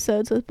pull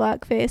episodes with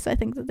blackface. I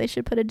think that they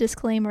should put a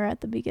disclaimer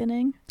at the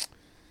beginning.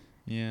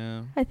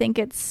 Yeah. I think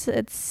it's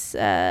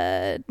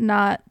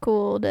not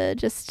cool to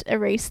just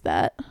erase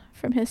that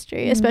from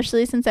history,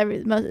 especially since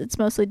it's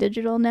mostly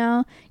digital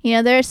now. You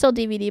know, there are still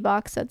DVD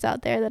box sets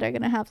out there that are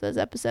going to have those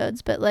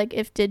episodes, but like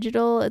if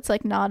digital, it's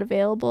like not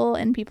available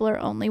and people are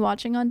only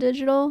watching on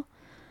digital,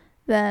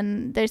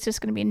 then there's just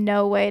going to be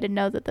no way to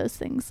know that those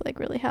things like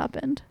really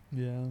happened.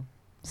 Yeah.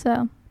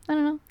 So, I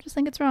don't know. Just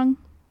think it's wrong.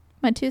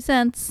 My 2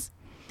 cents.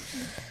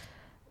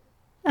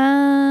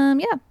 Yeah.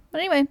 But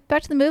anyway,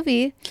 back to the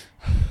movie.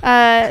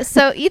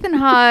 So Ethan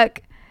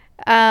Hawke,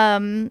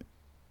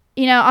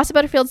 Asa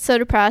Butterfield's so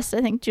depressed.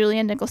 I think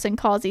Julianne Nicholson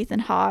calls Ethan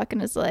Hawke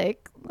and is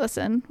like,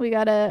 listen, we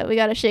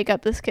gotta shake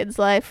up this kid's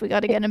life. We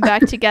gotta get him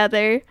back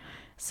together.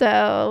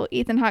 So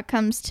Ethan Hawke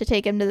comes to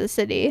take him to the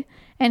city,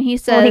 and he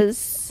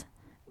says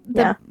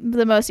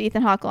the most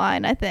Ethan Hawke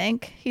line, I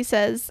think. He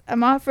says,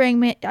 I'm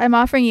offering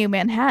you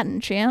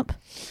Manhattan, champ.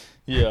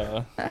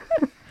 Yeah.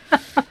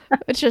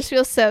 Which just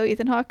feels so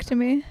Ethan Hawke to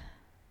me.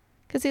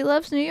 Because he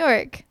loves New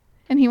York.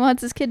 And he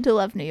wants his kid to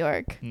love New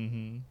York.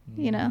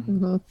 Mm-hmm. You know?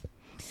 Mm-hmm.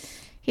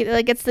 He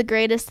it's the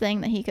greatest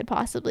thing that he could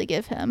possibly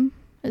give him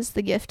is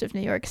the gift of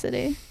New York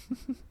City.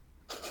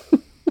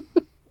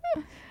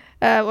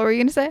 What were you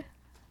going to say?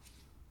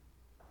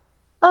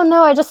 Oh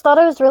no, I just thought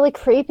it was really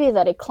creepy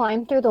that he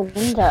climbed through the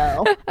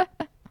window.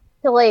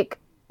 So like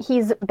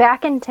he's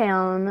back in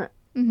town.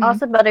 Mm-hmm.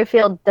 Asa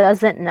Butterfield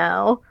doesn't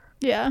know.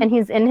 Yeah. And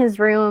he's in his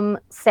room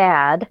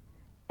sad.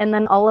 And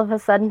then all of a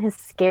sudden his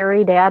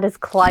scary dad is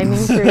climbing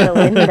through the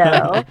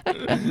window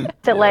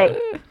to like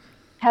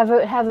have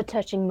a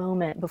touching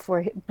moment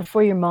before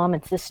your mom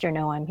and sister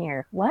know I'm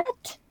here.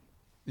 What?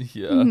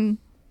 Yeah. Mm-hmm.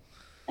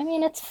 I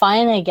mean, it's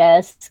fine, I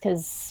guess,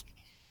 because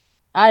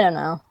I don't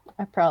know.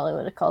 I probably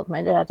would have called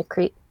my dad a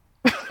creep.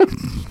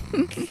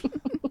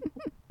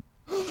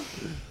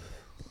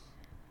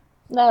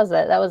 That was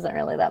it. That wasn't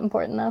really that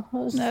important, though.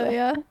 It was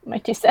my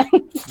 2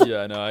 cents.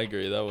 Yeah, no, I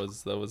agree. That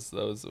was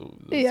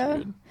Yeah.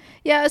 weird.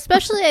 Yeah,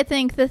 especially I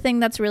think the thing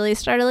that's really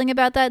startling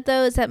about that,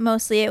 though, is that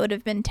mostly it would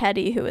have been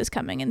Teddy who was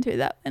coming in through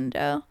that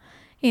window.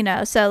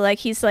 So like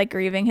he's like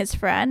grieving his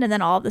friend, and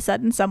then all of a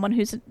sudden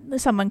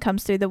someone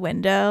comes through the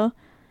window.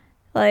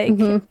 Like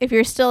if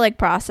you're still like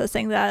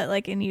processing that,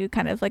 like, and you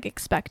kind of like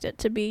expect it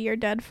to be your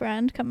dead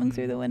friend coming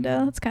through the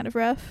window, it's kind of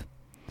rough.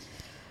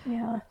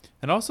 Yeah.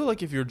 And also,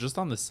 like, if you're just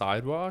on the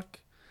sidewalk,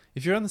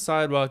 if you're on the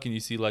sidewalk and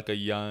you see like a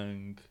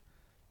young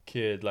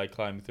kid like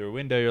climbing through a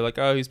window, you're like,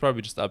 oh, he's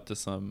probably just up to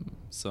some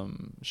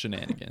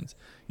shenanigans.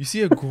 You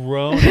see a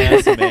grown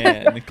ass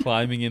man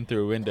climbing in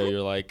through a window,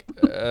 you're like,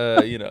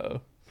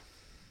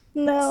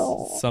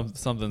 No.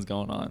 something's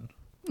going on.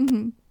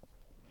 Mm-hmm.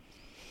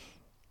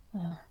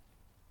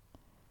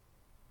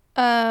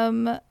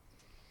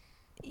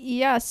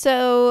 Yeah,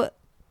 so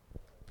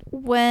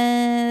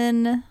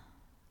when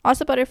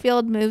Asa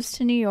Butterfield moves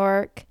to New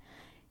York,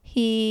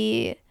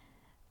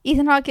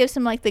 Ethan Hawke gives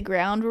him like the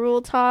ground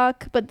rule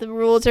talk, but the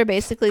rules are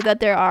basically that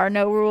there are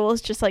no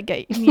rules, just like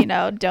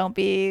don't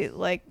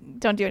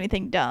do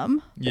anything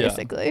dumb,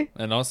 basically.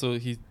 And also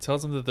he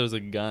tells him that there's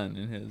a gun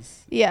in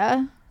his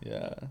Yeah,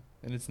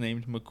 and it's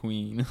named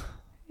McQueen.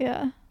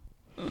 yeah.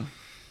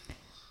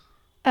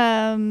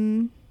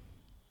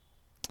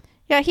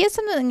 Yeah, he has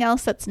something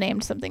else that's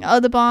named something.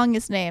 Oh, the bong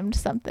is named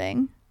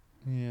something.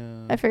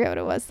 Yeah. I forget what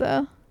it was,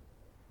 though.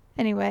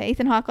 Anyway,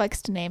 Ethan Hawke likes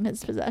to name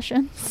his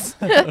possessions.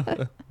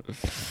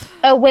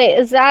 Oh, wait,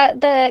 is that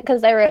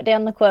because I wrote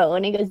down the quote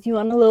when he goes, you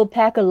want a little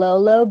pack of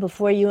Lolo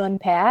before you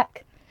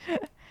unpack?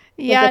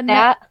 Yeah,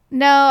 that?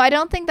 No, I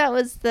don't think that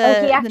was the...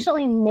 Oh, he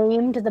actually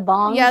named the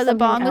bong Yeah, the something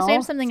bong was named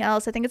else? something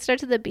else. I think it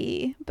starts with a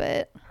B,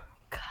 but...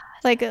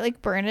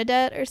 Like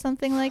Bernadette or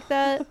something like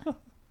that.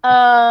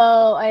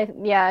 Oh, I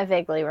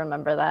vaguely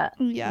remember that.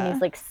 Yeah. And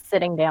he's like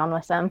sitting down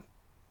with them.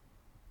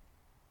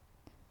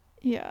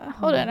 Yeah.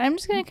 Hold on. I'm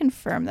just going to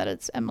confirm that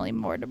it's Emily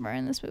Mortimer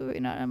in this movie,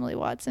 not Emily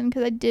Watson,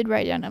 because I did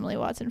write down Emily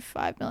Watson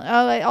 5 million.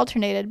 Oh, I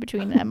alternated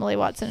between Emily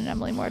Watson and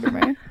Emily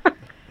Mortimer.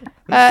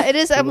 It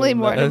is Emily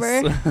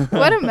Mortimer.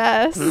 What a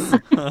mess.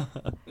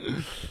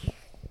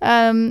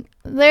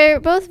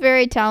 They're both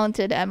very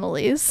talented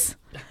Emilys.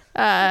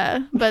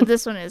 But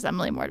this one is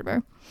Emily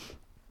Mortimer.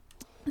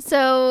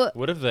 So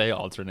what if they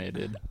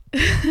alternated? They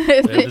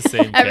had the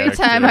same every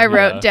character, time I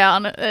wrote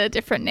down a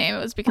different name, it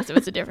was because it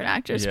was a different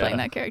actress Yeah. playing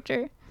that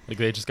character. Like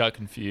they just got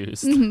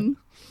confused.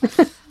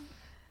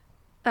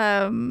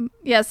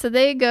 Yeah, so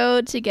they go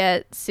to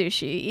get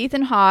sushi.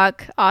 Ethan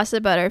Hawke, Asa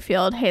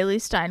Butterfield, Haley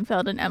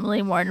Steinfeld, and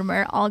Emily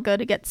Mortimer all go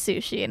to get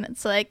sushi, and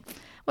it's like,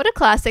 what a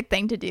classic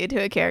thing to do to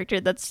a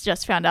character that's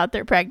just found out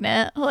they're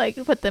pregnant. Like,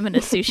 put them in a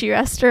sushi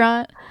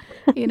restaurant,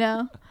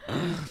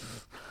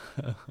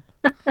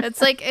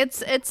 It's like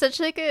it's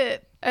such like a,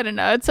 I don't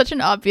know, it's such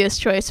an obvious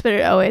choice, but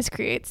it always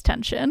creates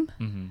tension.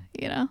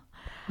 Yeah,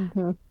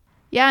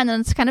 and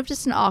then it's kind of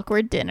just an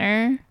awkward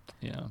dinner.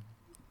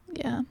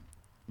 Yeah,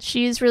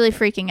 she's really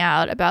freaking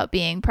out about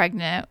being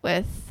pregnant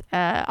with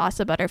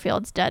Asa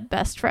Butterfield's dead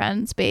best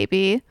friend's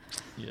baby.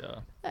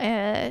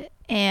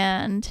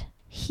 And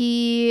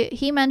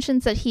he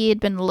mentions that he had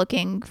been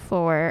looking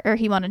for, or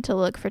he wanted to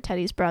look for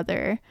Teddy's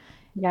brother.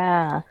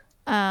 Yeah.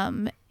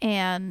 And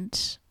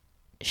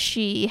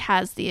she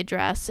has the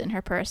address in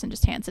her purse and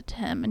just hands it to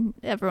him, and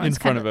everyone's in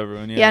front of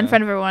everyone. Yeah, in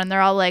front of everyone. They're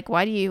all like,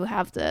 "Why do you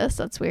have this?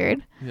 That's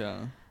weird."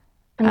 Yeah.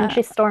 And then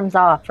she storms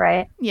off,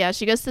 right? Yeah,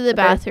 she goes to the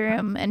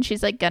bathroom and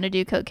she's like gonna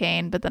do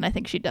cocaine, but then I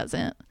think she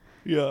doesn't.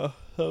 Yeah,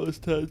 that was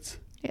tense.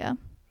 Yeah.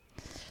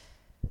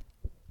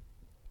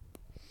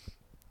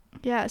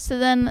 Yeah, so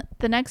then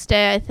the next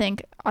day, I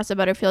think Asa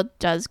Butterfield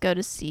does go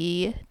to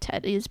see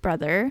Teddy's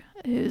brother,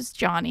 who's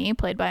Johnny,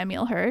 played by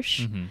Emil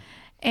Hirsch. Mm-hmm.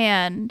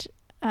 And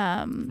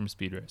From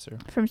Speed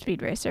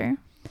Racer.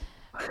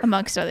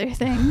 Amongst other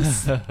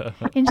things.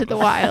 Into the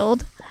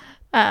Wild.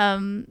 I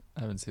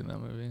haven't seen that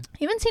movie.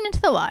 You haven't seen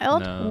Into the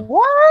Wild? No.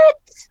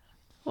 What?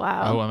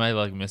 Wow. Oh, am I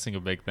like missing a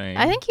big thing?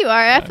 I think you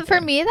are. Okay.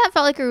 For me, that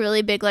felt like a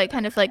really big, like,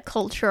 kind of like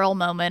cultural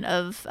moment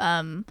of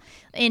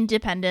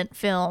independent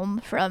film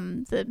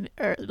from the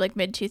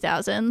mid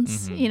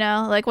 2000s. You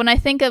know, like when I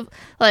think of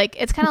like,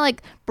 it's kind of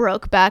like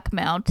Brokeback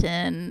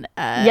Mountain,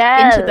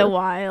 Yes. Into the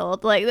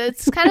Wild. Like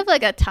it's kind of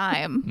like a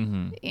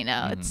time. You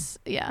know, it's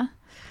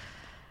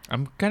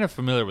I'm kind of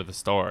familiar with the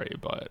story,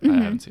 but I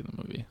haven't seen the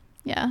movie.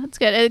 Yeah, it's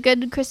good. A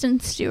good Kristen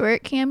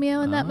Stewart cameo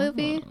in that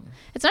movie.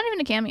 It's not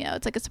even a cameo.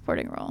 It's like a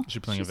supporting role. Is she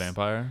playing a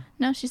vampire?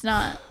 No, she's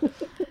not.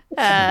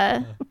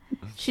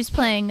 She's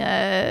playing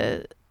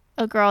a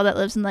girl that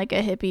lives in like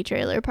a hippie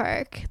trailer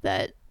park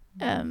that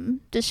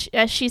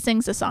she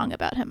sings a song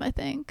about him, I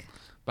think.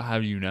 But how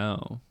do you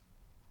know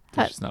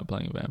that she's not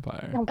playing a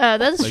vampire?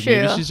 That's Like true.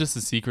 maybe she's just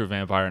a secret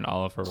vampire in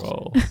all of her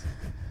roles.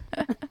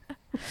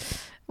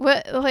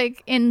 What,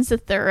 like in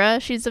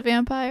Zathura, she's a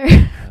vampire.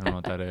 I don't know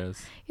what that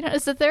is. You know,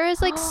 Zathura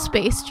is like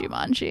space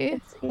Jumanji.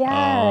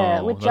 Yeah,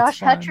 Oh, with that's Josh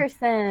fun.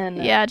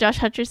 Hutcherson. Yeah, Josh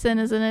Hutcherson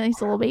is in it. He's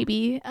a little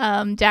baby.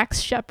 Dax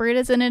Shepard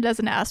is in it as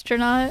an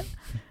astronaut.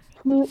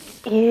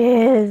 He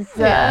is.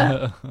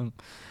 Yeah.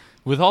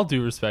 With all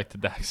due respect to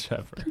Dax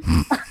Shepard,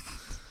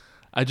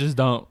 I just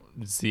don't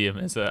see him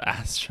as an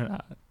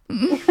astronaut.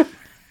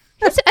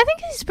 I think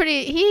he's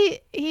pretty.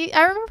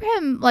 I remember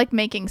him like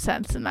making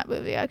sense in that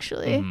movie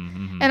actually,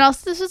 and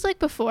also this was like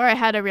before I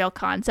had a real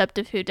concept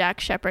of who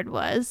Dax Shepard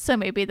was, so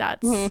maybe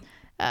that's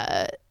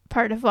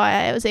part of why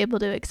I was able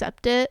to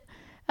accept it,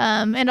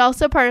 and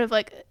also part of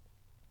like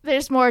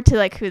there's more to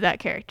like who that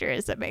character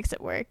is that makes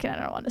it work, and I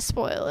don't want to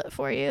spoil it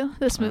for you.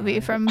 This movie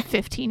from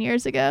 15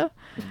 years ago.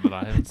 But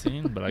I haven't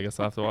seen. But I guess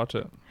I'll have to watch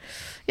it.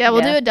 Yeah,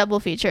 we'll Yeah. do a double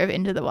feature of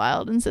Into the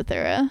Wild and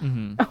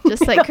Zathura,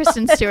 just like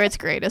Kristen Stewart's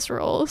greatest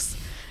roles.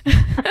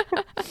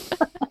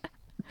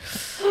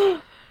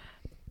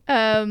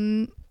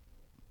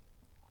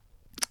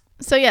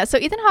 So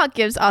Ethan Hawke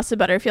gives Asa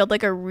Butterfield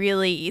like a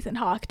really Ethan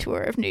Hawke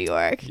tour of New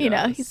York. You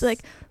know, he's Yes. like,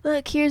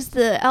 look, here's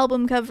the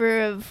album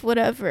cover of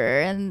whatever,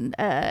 and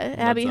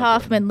Abby Zeppelin.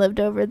 Hoffman lived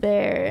over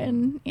there,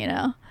 and you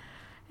know,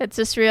 it's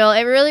just real.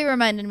 It really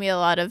reminded me a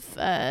lot of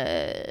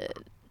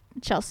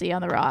Chelsea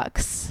on the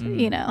Rocks.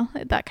 You know,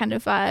 that kind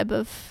of vibe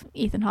of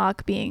Ethan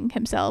Hawke being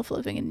himself,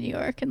 living in New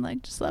York, and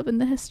like just loving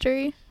the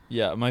history.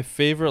 Yeah, my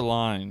favorite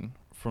line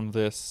from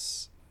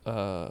this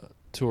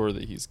tour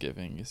that he's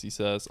giving is he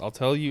says, "I'll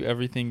tell you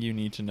everything you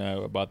need to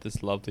know about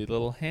this lovely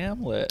little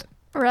hamlet."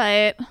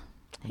 Right.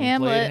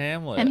 And he played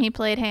Hamlet. And he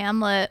played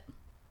Hamlet.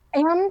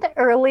 And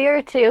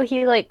earlier too,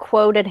 he like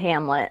quoted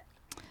Hamlet.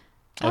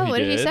 Oh, he what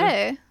did he did?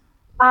 say?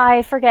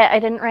 I forget. I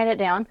didn't write it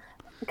down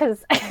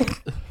because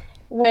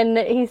when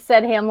he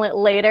said Hamlet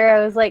later,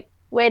 I was like,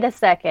 wait a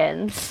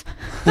second.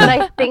 But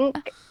I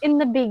think in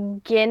the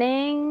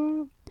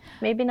beginning,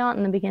 maybe not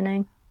in the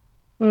beginning.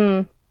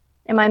 Am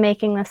I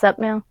making this up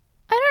now?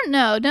 I don't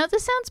know. No,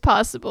 this sounds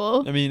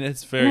possible. I mean,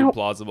 it's very No.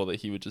 plausible that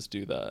he would just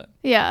do that.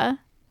 Yeah.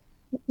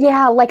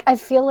 Yeah, like I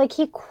feel like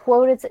he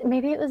quoted.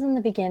 Maybe it was in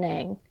the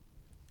beginning,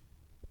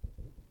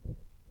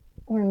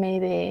 or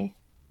maybe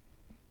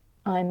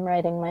I'm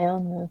writing my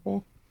own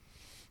movie.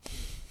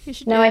 You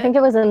should No, do I it. think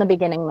it was in the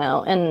beginning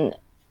though, and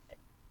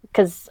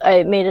because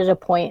I made it a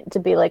point to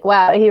be like,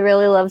 "Wow, he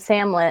really loves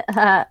Hamlet."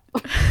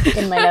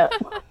 In my note.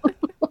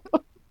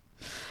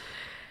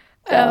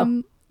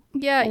 So,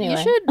 Yeah,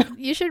 anyway.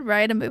 you should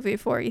write a movie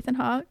for Ethan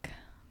Hawke.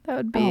 That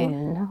would be oh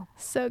no!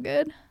 so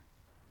good.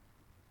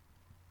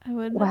 I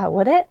would. Wow,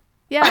 would it?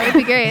 Yeah, it would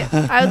be great.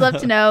 I would love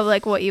to know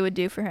like what you would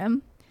do for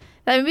him.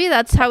 Maybe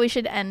that's how we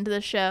should end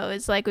the show.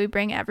 Is like we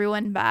bring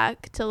everyone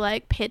back to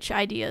like pitch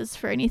ideas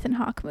for an Ethan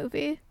Hawke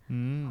movie.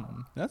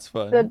 That's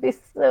fun. That'd be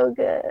so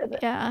good.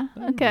 Yeah.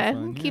 That'd be Okay.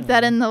 fun, Keep yeah.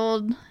 that in the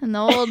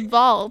old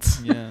vault.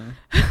 Yeah.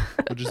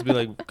 Would just be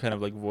like kind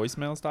of like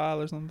voicemail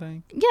style or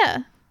something.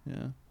 Yeah.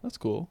 Yeah, that's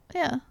cool.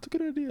 Yeah. It's a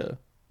good idea.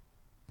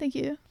 Thank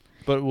you.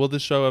 But will the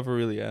show ever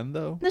really end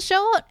though? The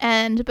show won't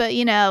end, but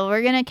you know,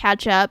 we're gonna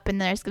catch up and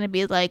there's gonna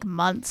be like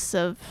months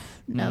of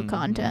no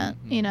content,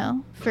 you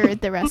know, for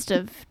the rest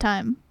of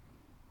time.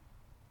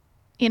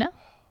 You know?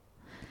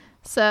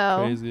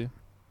 So Crazy.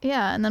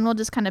 yeah, and then we'll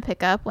just kind of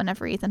pick up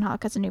whenever Ethan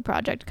Hawke has a new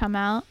project come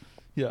out.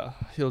 Yeah,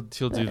 he'll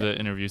do the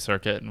interview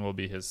circuit and we'll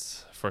be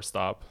his first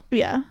stop.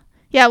 Yeah.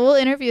 Yeah, we'll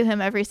interview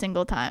him every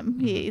single time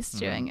he's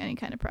doing any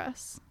kind of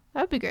press.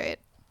 That would be great.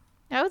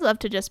 I would love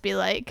to just be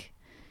like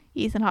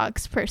Ethan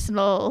Hawke's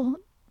personal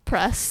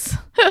press.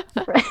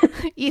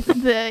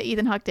 the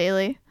Ethan Hawke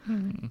Daily.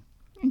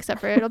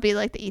 Except for it'll be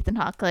like the Ethan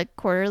Hawke like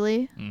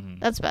quarterly.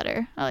 That's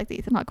better. I like the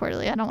Ethan Hawke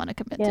quarterly. I don't want to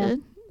commit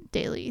to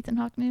daily Ethan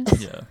Hawke news.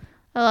 Yeah.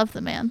 I love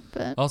the man,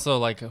 but Also,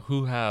 like,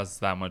 who has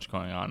that much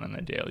going on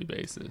a daily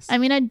basis? I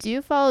mean, I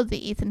do follow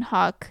the Ethan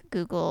Hawke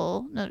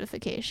Google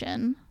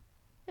notification.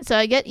 So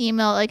I get an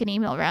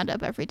email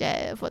roundup every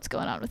day of what's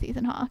going on with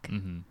Ethan Hawke.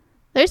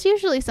 There's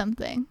usually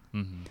something.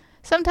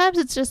 Sometimes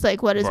it's just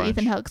like, what does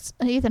Brunch.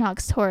 Ethan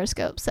Hawke's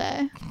horoscope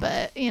say?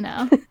 But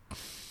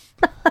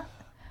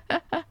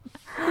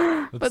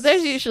but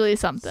there's usually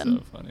something.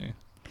 So funny.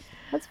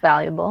 That's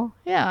valuable.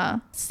 Yeah.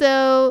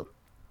 So,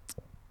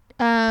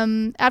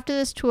 after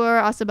this tour,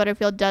 Asa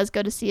Butterfield does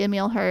go to see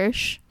Emil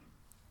Hirsch,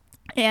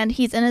 and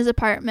he's in his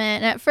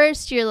apartment. And at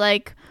first, you're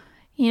like,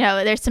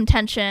 there's some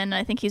tension.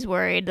 I think he's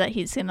worried that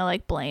he's gonna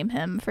like blame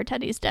him for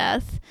Teddy's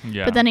death.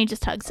 Yeah. But then he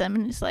just hugs him,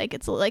 and he's like,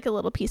 it's like a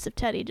little piece of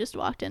Teddy just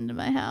walked into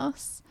my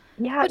house.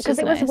 Yeah, Which because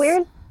is it was nice.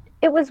 weird.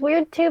 It was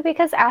weird too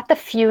because at the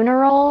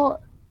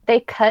funeral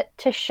they cut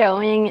to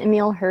showing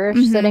Emil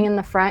Hirsch sitting in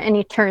the front, and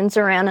he turns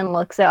around and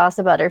looks at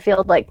Asa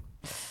Butterfield like,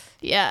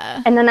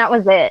 Yeah. and then that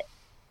was it.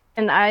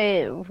 And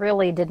I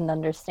really didn't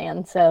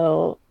understand.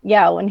 So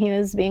yeah, when he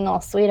was being all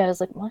sweet, I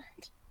was like, what?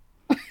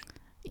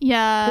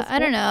 Yeah, I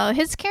don't know.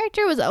 His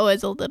character was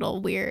always a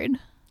little weird.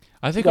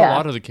 I think Yeah. a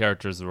lot of the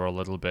characters were a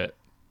little bit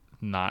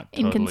not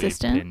totally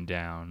Inconsistent. pinned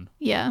down.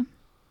 Yeah.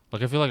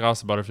 Like, I feel like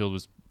Asa Butterfield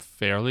was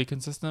fairly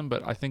consistent,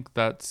 but I think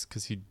that's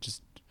because he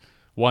just,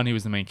 one, he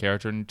was the main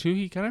character, and two,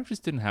 he kind of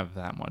just didn't have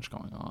that much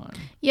going on.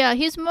 Yeah,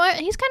 he's kind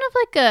of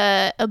like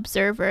a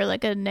observer,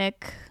 like a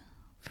Nick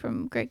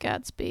from Great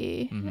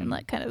Gatsby, and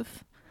like kind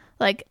of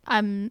like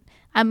I'm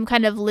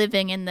kind of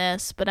living in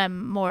this, but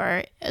I'm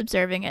more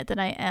observing it than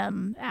I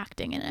am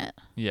acting in it.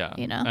 Yeah.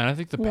 You know? And I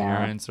think the Yeah.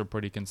 parents are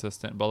pretty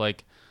consistent, but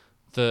like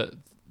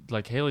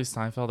Haley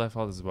Steinfeld, I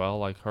felt as well,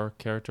 like her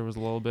character was a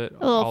little bit A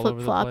little all over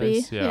the flip-floppy.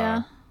 place.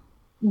 Yeah.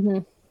 Mm-hmm.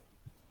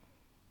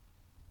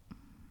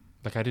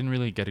 Like, I didn't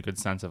really get a good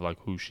sense of like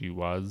who she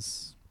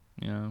was,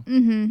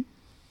 Mm-hmm.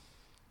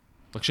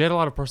 Like, she had a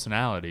lot of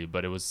personality,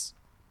 but it was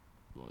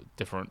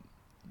different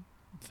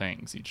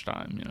things each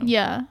time,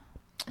 Yeah.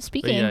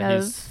 Speaking yeah,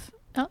 of,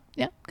 oh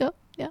yeah, go.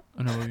 Yeah,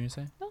 Oh, no, what were you going to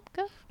say? oh,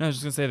 go. No, I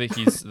was just gonna say that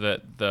he's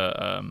the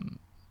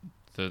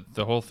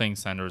whole thing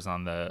centers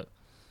on the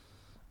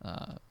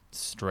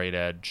straight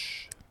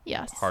edge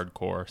Yes.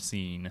 hardcore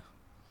scene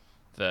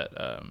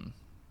that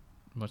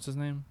what's his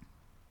name?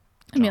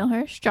 Emil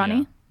Hirsch, Johnny.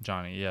 Yeah,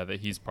 Johnny, yeah, that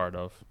he's part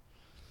of.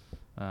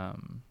 Oh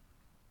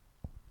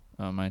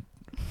my.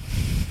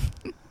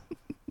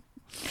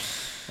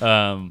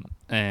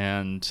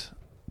 And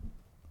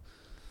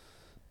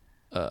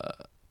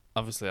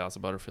obviously Asa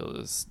Butterfield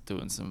is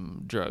doing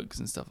some drugs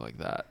and stuff like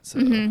that, so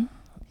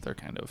they're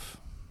kind of.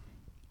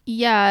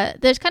 Yeah,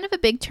 there's kind of a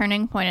big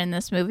turning point in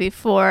this movie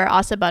for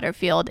Asa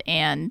Butterfield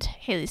and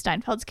Haley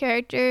Steinfeld's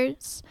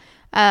characters.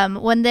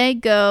 When they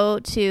go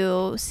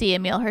to see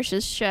Emil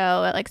Hirsch's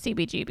show at like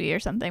CBGB or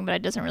something, but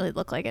it doesn't really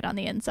look like it on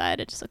the inside.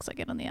 It just looks like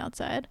it on the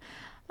outside.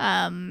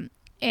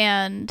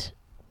 And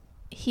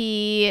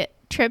he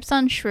trips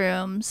on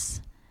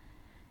shrooms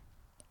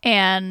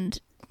and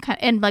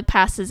like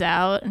passes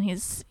out, and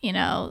he's,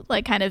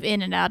 like kind of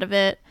in and out of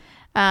it.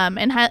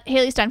 And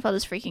Haley Steinfeld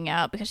is freaking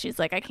out because she's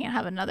like, I can't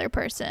have another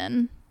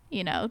person,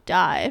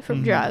 die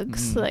from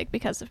drugs, like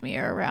because of me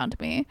or around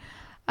me.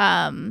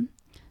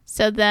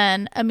 So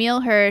then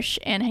Emil Hirsch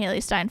and Haley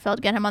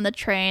Steinfeld get him on the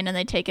train, and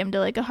they take him to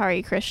like a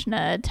Hare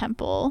Krishna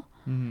temple.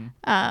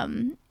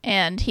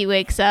 And he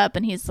wakes up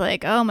and he's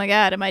like, oh my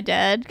God, am I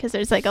dead? Because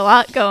there's like a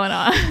lot going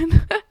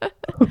on.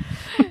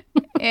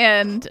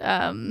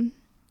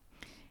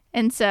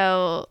 And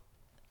so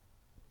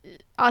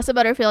Asa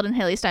Butterfield and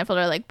Haley Steinfeld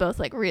are like both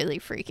like really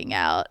freaking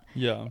out.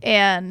 Yeah.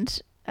 And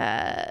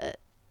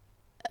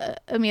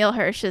Emil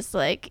Hirsch is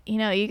like,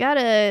 you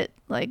gotta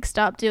like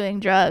stop doing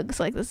drugs.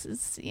 Like this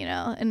is,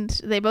 and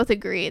they both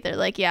agree. They're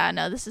like, yeah,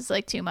 no, this is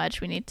like too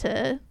much. We need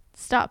to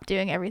stop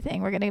doing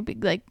everything. We're gonna be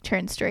like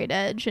turn straight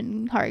edge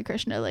and Hare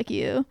Krishna like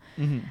you.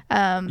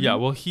 Yeah,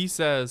 well, he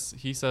says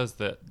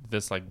that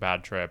this like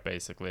bad trip,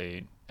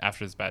 basically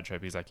after this bad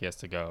trip, he's like, he has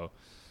to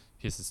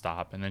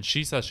stop, and then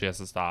she says she has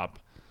to stop,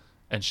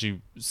 and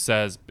she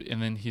says,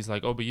 and then he's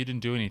like, oh, but you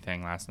didn't do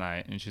anything last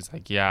night, and she's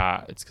like,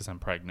 yeah, it's because I'm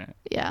pregnant.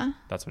 Yeah.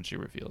 That's when she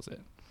reveals it.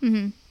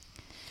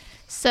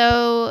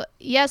 So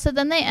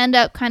then they end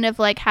up kind of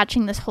like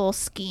hatching this whole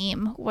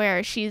scheme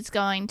where she's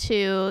going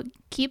to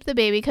keep the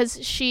baby because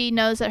she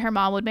knows that her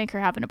mom would make her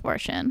have an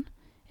abortion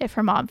if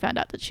her mom found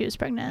out that she was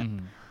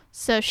pregnant.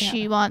 So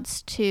she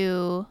wants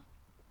to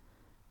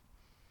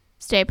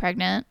stay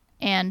pregnant,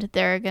 and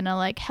they're going to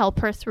like help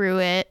her through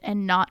it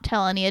and not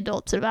tell any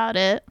adults about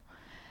it,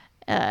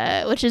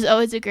 which is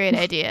always a great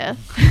idea.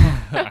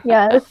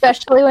 Yeah,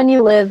 especially when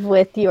you live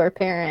with your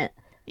parent.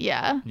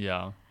 Yeah.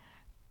 Yeah.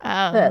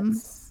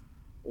 That's,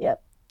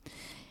 yep.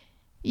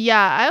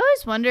 Yeah, I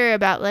always wonder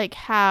about like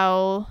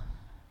how,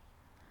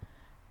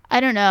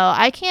 I don't know,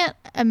 I can't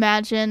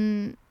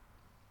imagine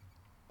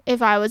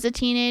if I was a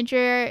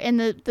teenager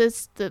and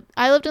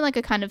I lived in like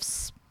a kind of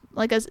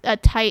like a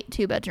tight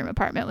 2-bedroom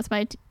apartment with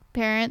my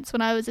parents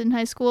when I was in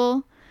high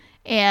school,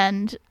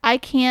 and I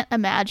can't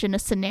imagine a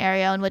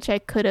scenario in which I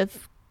could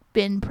have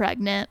been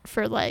pregnant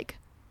for like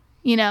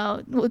you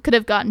know, could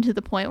have gotten to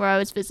the point where I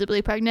was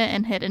visibly pregnant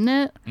and hidden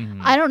it.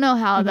 I don't know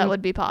how that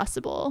would be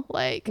possible.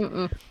 Like,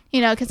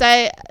 you know, because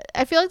I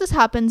feel like this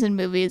happens in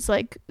movies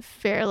like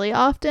fairly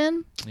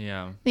often.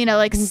 Yeah. You know,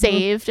 like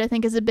Saved, I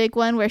think, is a big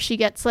one where she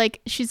gets like,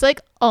 she's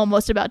like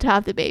almost about to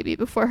have the baby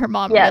before her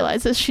mom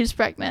realizes she's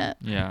pregnant.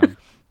 Yeah.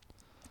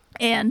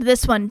 And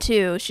this one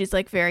too, she's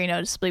like very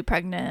noticeably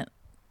pregnant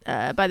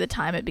by the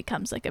time it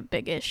becomes like a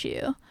big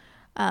issue.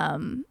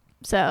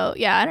 So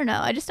yeah, I don't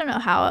know. I just don't know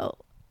how.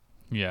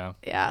 Yeah.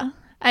 Yeah.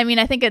 I mean,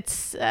 I think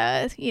it's,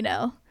 you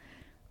know,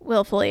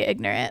 willfully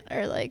ignorant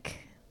or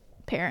like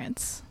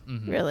parents,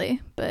 really.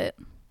 But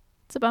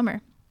it's a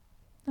bummer.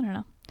 I don't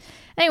know.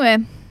 Anyway,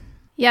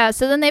 yeah,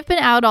 so then they've been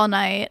out all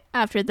night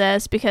after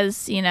this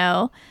because, you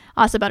know,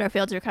 Asa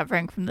Butterfield's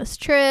recovering from this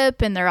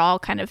trip and they're all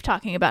kind of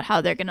talking about how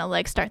they're going to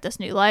like start this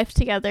new life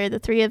together, the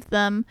three of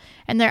them.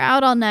 And they're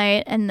out all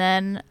night. And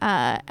then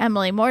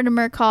Emily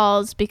Mortimer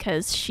calls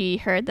because she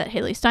heard that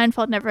Haley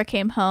Steinfeld never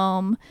came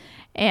home.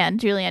 And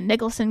Julianne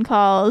Nicholson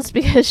calls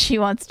because she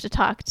wants to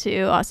talk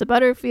to Asa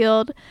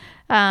Butterfield.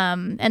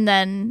 And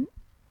then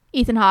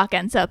Ethan Hawke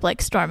ends up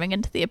like storming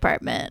into the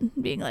apartment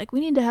being like,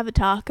 we need to have a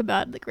talk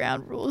about the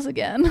ground rules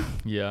again.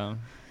 Yeah.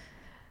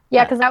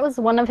 Yeah, because that was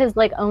one of his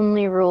like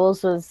only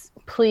rules was,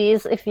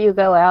 please, if you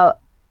go out,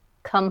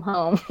 come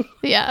home.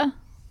 Yeah.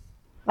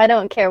 I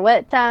don't care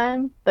what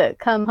time, but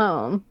come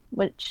home.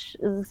 Which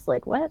is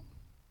like, what?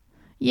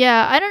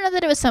 Yeah, I don't know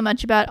that it was so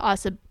much about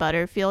Asa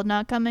Butterfield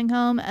not coming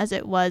home as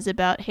it was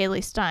about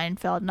Haley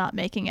Steinfeld not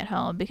making it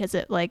home because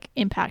it like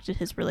impacted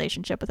his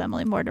relationship with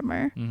Emily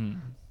Mortimer.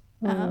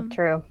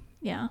 True.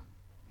 Yeah.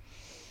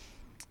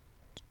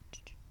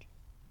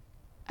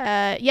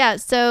 Yeah,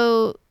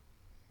 so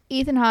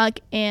Ethan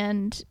Hawke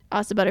and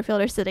Asa Butterfield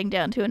are sitting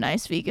down to a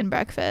nice vegan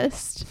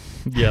breakfast.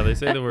 Yeah, they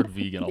say the word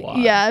vegan a lot.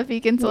 Yeah,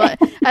 vegans a lot.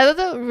 I thought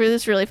that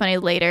was really funny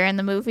later in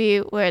the movie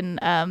when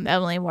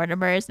Emily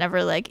Mortimer has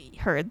never like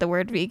heard the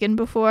word vegan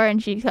before,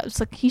 and she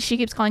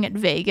keeps calling it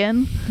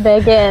vegan.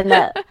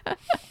 Vegan.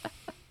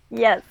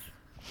 Yes.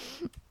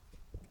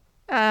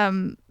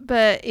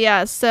 But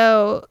yeah,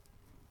 so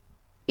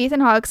Ethan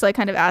Hawke's like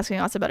kind of asking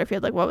Asa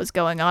Butterfield like what was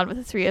going on with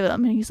the three of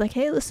them, and he's like,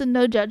 "Hey, listen,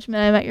 no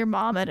judgment. I met your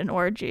mom at an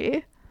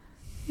orgy."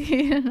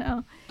 You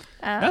know.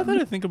 Now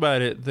that I think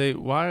about it,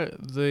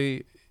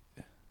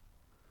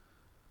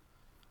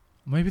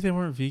 maybe they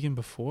weren't vegan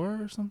before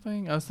or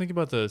something. I was thinking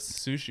about the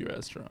sushi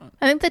restaurant.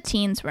 I think the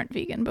teens weren't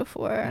vegan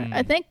before.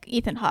 I think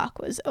Ethan Hawke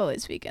was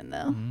always vegan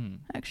though,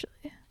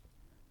 actually,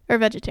 or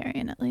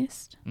vegetarian at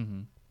least.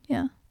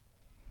 Yeah.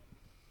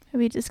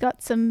 We just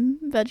got some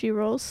veggie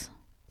rolls.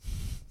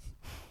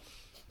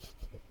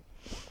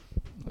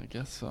 I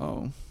guess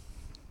so.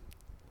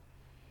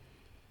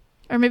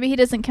 Or maybe he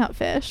doesn't count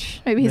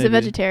fish. Maybe he's a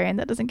vegetarian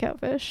that doesn't count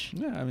fish.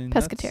 Yeah, I mean,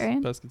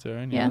 pescatarian.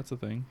 Pescatarian, Yeah. That's a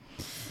thing.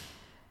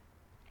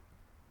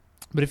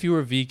 But if you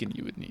were vegan,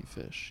 you would eat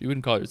fish. You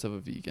wouldn't call yourself a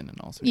vegan and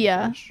also eat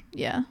fish.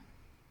 Yeah.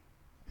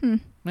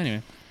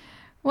 Anyway.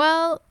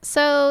 Well,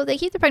 so they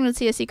keep the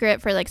pregnancy a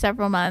secret for like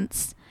several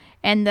months.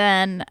 And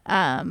then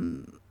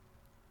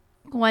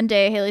one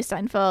day, Haley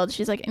Steinfeld,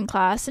 she's like in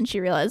class and she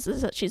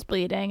realizes that she's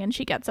bleeding and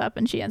she gets up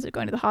and she ends up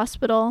going to the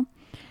hospital.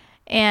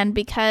 And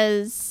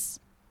because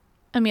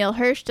Emil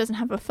Hirsch doesn't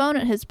have a phone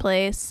at his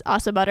place,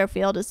 Asa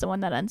Butterfield is the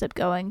one that ends up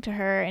going to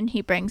her, and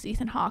he brings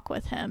Ethan Hawke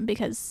with him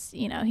because,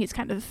 you know, he's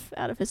kind of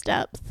out of his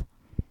depth.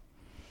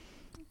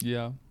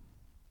 Yeah.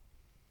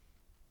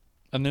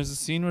 And there's a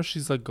scene where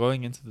she's like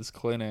going into this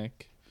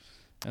clinic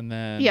and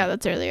then... Yeah,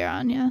 that's earlier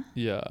on, yeah.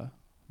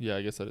 Yeah,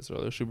 I guess that is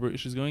earlier.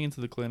 She's going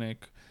into the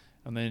clinic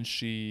and then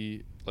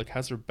she like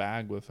has her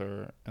bag with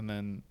her, and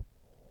then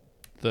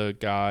the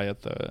guy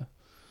at the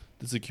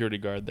security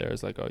guard there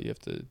is like, oh, you have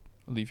to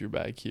leave your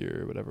bag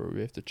here or whatever,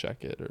 we have to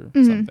check it or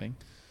something.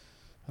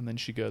 And then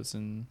she goes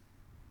and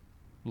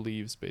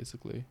leaves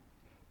basically.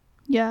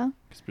 Yeah.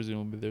 Because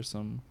presumably there's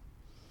something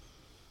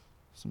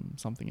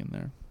in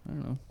there. I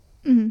don't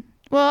know.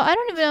 Well, I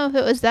don't even know if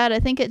it was that. I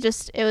think it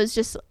was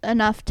just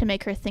enough to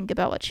make her think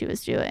about what she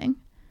was doing.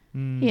 You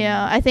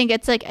know, I think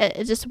it's like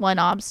it's just one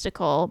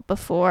obstacle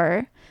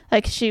before,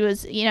 like she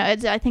was, you know,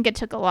 I think it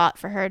took a lot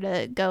for her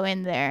to go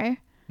in there.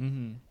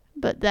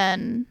 But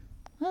then,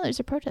 well, there's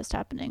a protest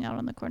happening out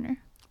on the corner.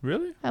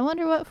 Really? I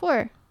wonder what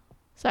for.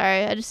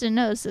 Sorry, I just didn't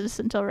notice this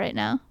until right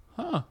now.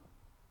 Huh.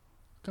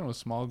 Kind of a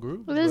small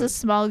group. Well, it is a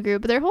small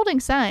group, but they're holding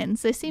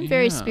signs. They seem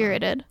very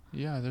spirited.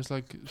 Yeah, there's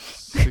like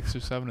 6 or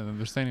 7 of them.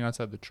 They're standing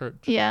outside the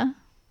church. Yeah.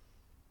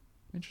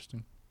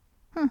 Interesting.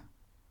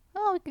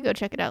 Oh, we could go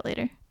check it out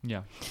later.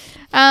 Yeah.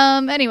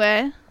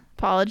 Anyway,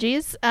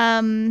 apologies.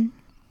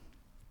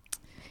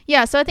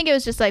 Yeah, so I think it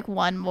was just like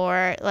one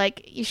more,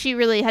 like she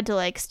really had to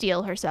like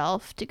steel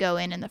herself to go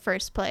in the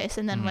first place,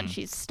 and then when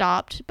she's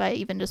stopped by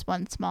even just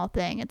one small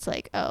thing, it's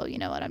like, oh, you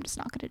know what, I'm just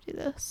not going to do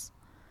this.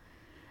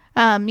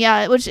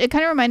 Yeah, which it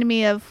kind of reminded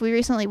me of, we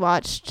recently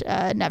watched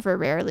Never,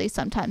 Rarely,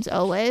 Sometimes,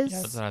 Always.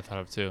 Yeah, that's what I thought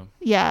of too.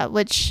 Yeah,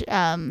 which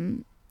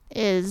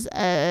is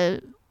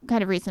a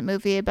kind of recent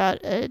movie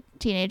about a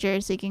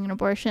teenager seeking an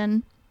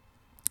abortion.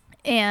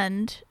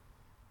 And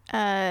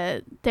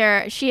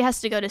she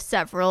has to go to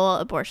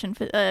several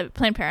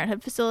Planned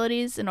Parenthood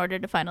facilities in order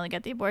to finally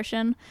get the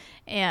abortion,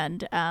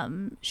 and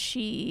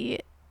they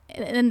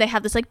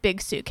have this like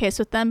big suitcase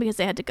with them because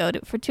they had to go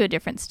to a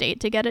different state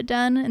to get it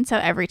done, and so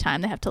every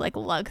time they have to like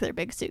lug their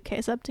big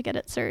suitcase up to get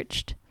it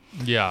searched.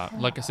 Yeah,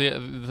 like I say,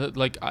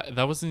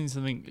 that wasn't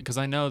something, because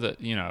I know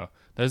that, you know,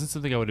 that isn't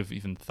something I would have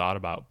even thought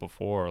about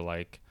before,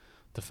 like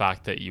the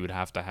fact that you would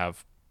have to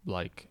have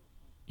like,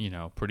 you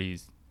know, pretty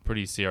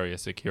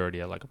serious security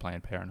at like a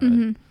Planned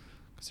Parenthood,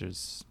 because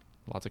there's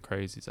lots of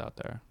crazies out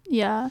there.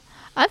 Yeah,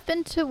 I've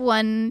been to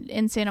one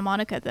in Santa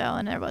Monica though,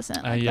 and there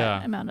wasn't like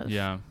that amount of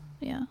yeah.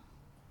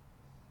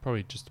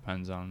 Probably just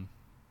depends on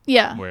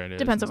where it is.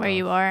 Depends on where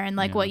you are and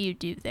like what you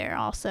do there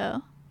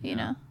also, you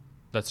know.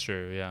 That's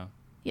true, yeah.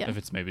 Yeah. If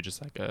it's maybe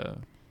just like a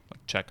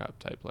checkup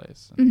type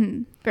place.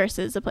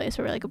 Versus a place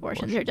where like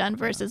abortions are done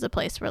versus a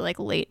place where like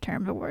late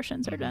term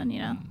abortions are done, you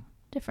know.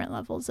 Different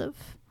levels of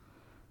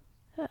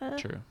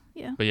True.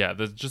 Yeah. But yeah,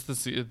 just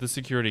the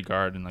security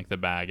guard and like the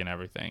bag and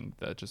everything,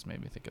 that just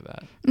made me think of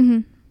that.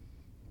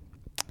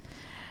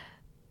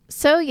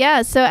 So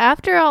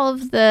after all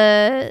of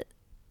the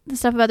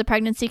stuff about the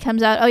pregnancy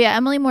comes out,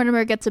 Emily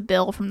Mortimer gets a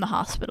bill from the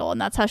hospital, and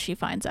that's how she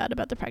finds out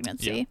about the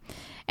pregnancy.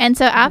 And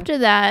so after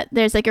that,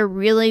 there's like a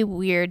really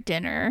weird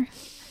dinner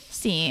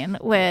scene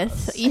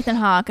with Ethan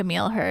Hawke,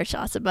 Emile Hirsch,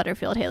 Asa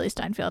Butterfield, Haley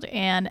Steinfeld,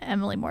 and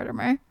Emily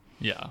Mortimer.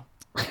 Yeah.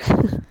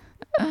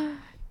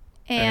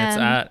 And it's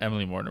at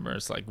Emily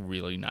Mortimer's like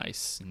really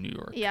nice New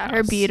York house.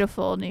 Her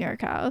beautiful New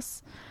York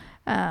house.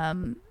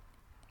 And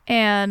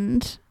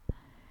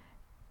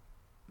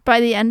by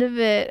the end of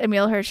it,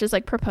 Emile Hirsch is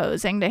like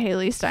proposing to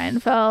Haley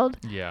Steinfeld.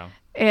 Yeah.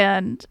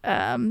 And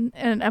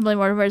Emily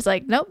Mortimer's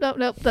like, nope,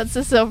 that's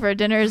just over.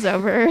 Dinner's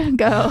over.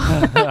 Go.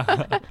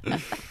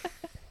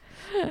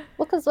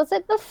 Well, because was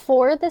it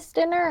before this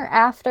dinner or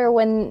after,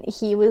 when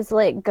he was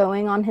like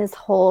going on his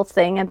whole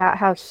thing about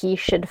how he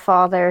should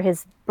father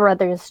his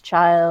brother's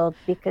child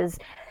because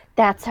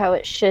that's how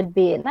it should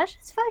be? And that's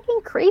just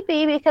fucking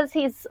creepy because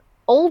he's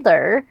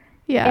older.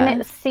 Yeah.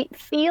 And it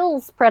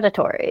feels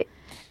predatory.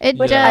 It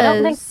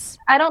does.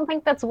 I don't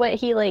think that's what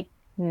he like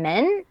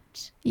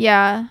meant.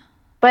 Yeah.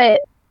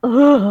 But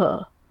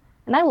ugh.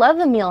 And I love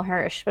Emile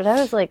Hirsch, but I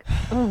was like,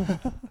 ugh.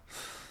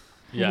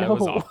 Yeah, no. It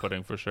was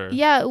off-putting for sure.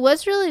 Yeah, it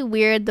was really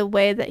weird the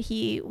way that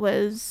he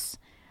was,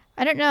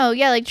 I don't know,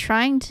 like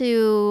trying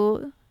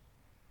to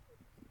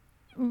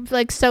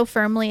like so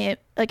firmly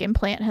like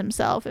implant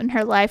himself in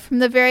her life from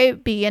the very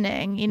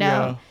beginning, you know.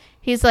 Yeah.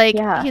 He's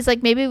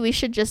like maybe we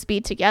should just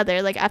be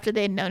together, like after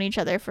they'd known each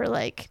other for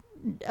like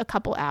a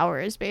couple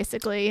hours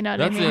basically, you know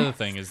what I mean? That's the other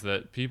thing, is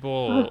that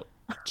people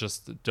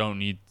just don't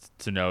need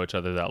to know each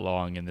other that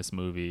long in this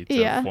movie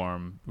to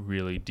form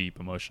really deep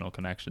emotional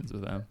connections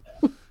with them.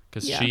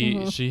 Because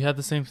she had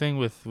the same thing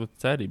with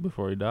Teddy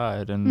before he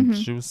died, and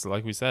she was,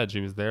 like we said, she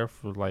was there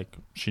for like,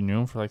 she knew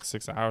him for like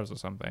 6 hours or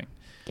something.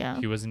 Yeah,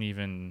 he wasn't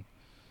even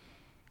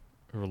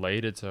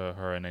related to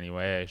her in any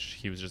way.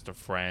 He was just a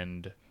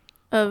friend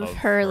of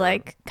her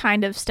like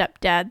kind of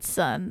stepdad's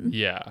son.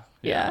 Yeah.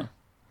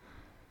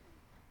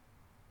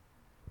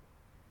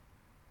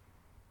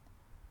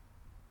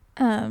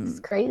 It's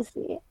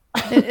crazy.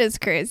 It is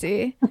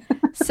crazy.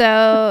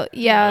 So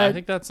I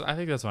think that's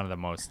one of the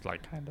most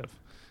like kind of,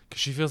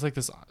 because she feels like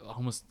this,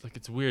 almost like,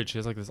 it's weird, she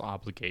has like this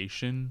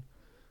obligation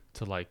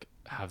to like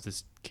have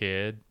this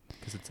kid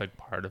because it's like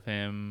part of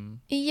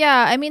him.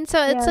 Yeah, I mean,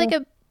 so it's like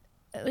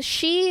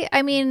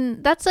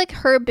that's like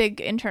her big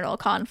internal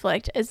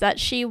conflict, is that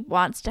she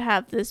wants to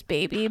have this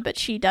baby, but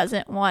she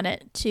doesn't want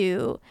it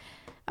to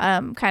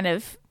kind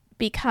of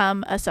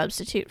become a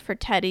substitute for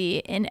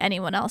Teddy in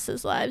anyone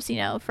else's lives, you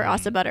know, for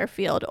Asa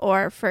Butterfield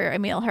or for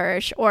Emile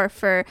Hirsch, or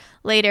for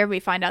later we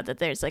find out that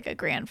there's like a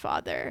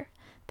grandfather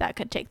that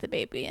could take the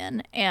baby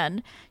in,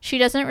 and she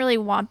doesn't really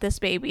want this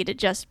baby to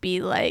just be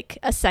like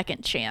a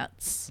second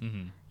chance,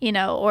 you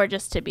know, or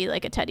just to be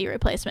like a Teddy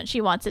replacement.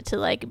 She wants it to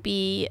like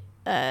be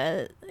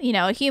a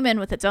human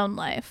with its own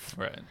life,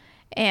 right?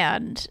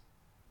 And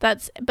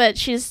but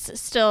she's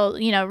still,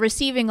 you know,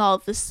 receiving all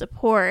of this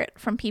support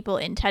from people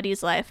in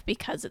Teddy's life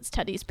because it's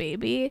Teddy's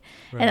baby,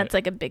 right. And that's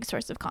like a big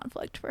source of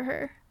conflict for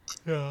her.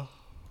 Yeah,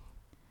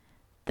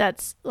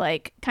 that's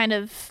like kind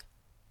of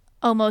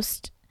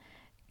almost,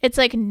 it's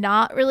like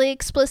not really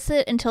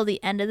explicit until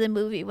the end of the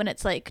movie when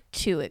it's like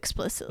too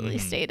explicitly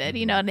stated.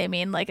 You know what I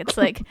mean? Like it's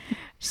like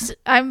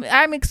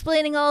I'm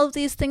explaining all of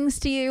these things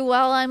to you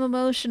while I'm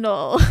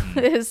emotional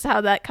is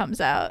how that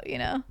comes out, you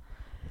know.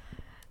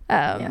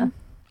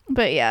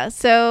 But yeah,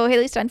 so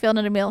Haley Steinfeld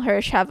and Emile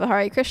Hirsch have a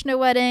Hare Krishna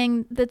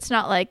wedding. That's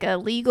not like a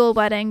legal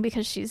wedding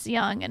because she's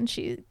young and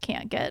she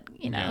can't get,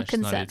 you know,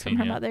 consent from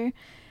her mother.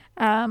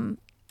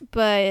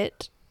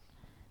 But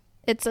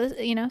it's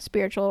a, you know,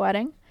 spiritual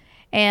wedding.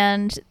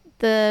 And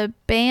the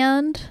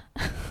band,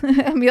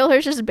 Emile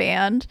Hirsch's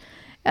band,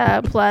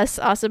 plus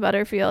Asa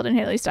Butterfield and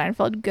Haley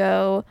Steinfeld,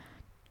 go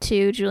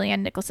to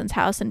Julianne Nicholson's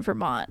house in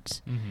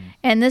Vermont.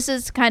 And this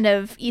is kind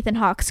of Ethan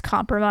Hawke's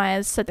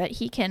compromise so that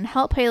he can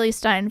help Haley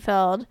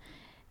Steinfeld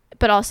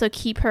but also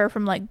keep her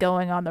from like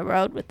going on the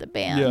road with the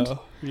band.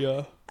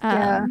 Yeah.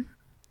 Yeah.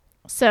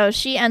 So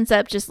she ends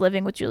up just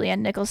living with Julianne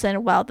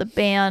Nicholson while the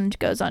band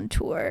goes on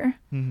tour.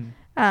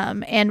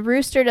 And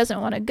Rooster doesn't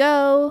want to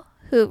go.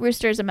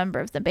 Rooster is a member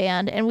of the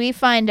band, and we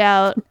find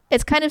out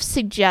it's kind of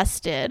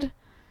suggested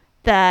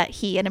that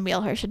he and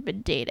Emile Hirsch had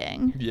been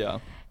dating. Yeah.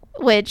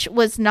 Which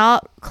was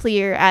not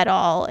clear at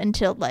all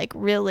until like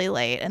really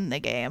late in the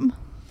game.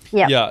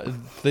 Yeah. Yeah.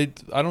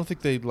 I don't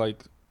think they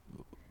like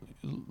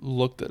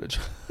looked at each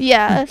other.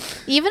 Yeah.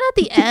 Even at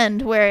the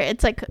end where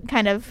it's like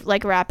kind of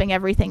like wrapping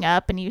everything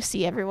up and you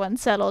see everyone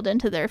settled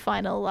into their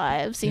final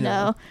lives, you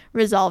know,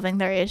 resolving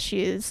their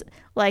issues.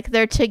 Like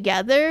they're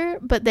together,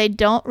 but they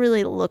don't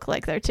really look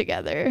like they're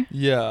together.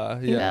 Yeah.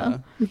 You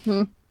know?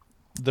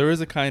 There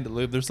is a kind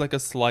of, there's like a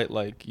slight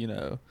like, you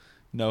know,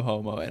 no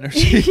homo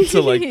energy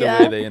to like the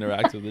Yeah. way they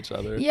interact with each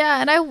other. Yeah,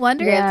 and I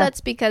wonder if Yeah.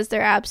 that's because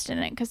they're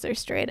abstinent because they're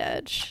straight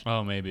edge.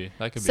 Oh, maybe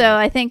that could be. So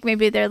I think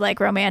maybe they're like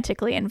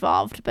romantically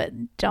involved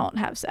but don't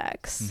have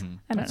sex. I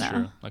don't That's know.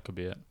 true. That could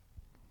be it.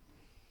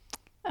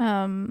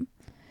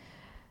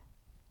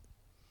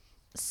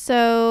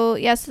 So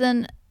yeah, so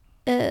then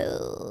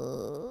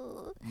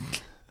so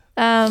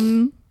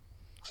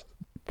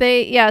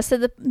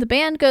the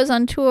band goes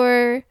on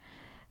tour,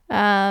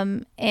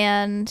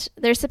 and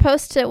they're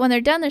supposed to, when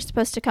they're done, they're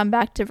supposed to come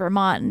back to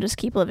Vermont and just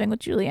keep living with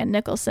Julianne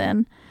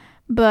Nicholson,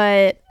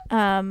 but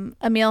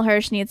Emile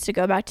Hirsch needs to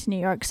go back to New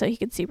York so he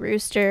could see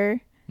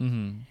Rooster.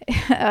 And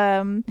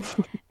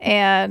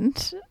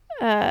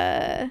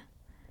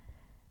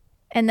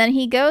then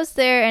he goes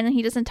there and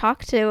he doesn't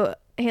talk to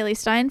Haley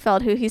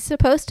Steinfeld, who he's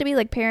supposed to be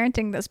like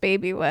parenting this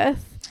baby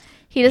with.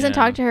 He doesn't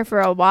talk to her for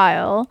a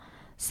while.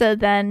 So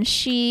then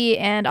she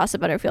and Asa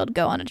Butterfield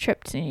go on a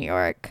trip to New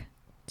York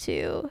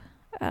to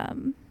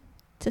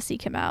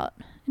seek him out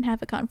and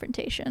have a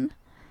confrontation.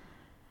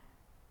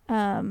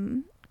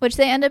 Which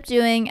they end up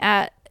doing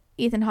at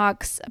Ethan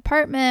Hawke's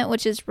apartment,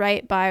 which is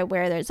right by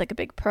where there's like a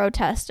big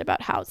protest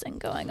about housing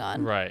going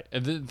on. Right.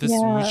 And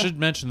we should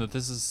mention that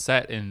this is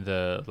set in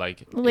the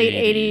like late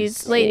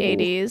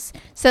 80s.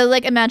 So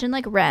like imagine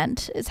like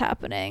Rent is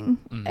happening.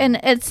 And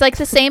it's like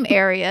the same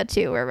area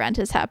too where Rent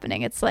is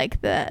happening. It's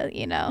like the,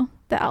 you know,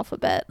 the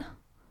alphabet.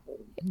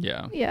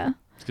 Yeah. Yeah.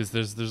 Because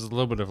there's a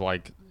little bit of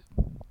like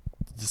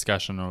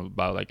discussion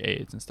about like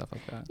AIDS and stuff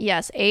like that.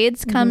 Yes,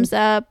 AIDS comes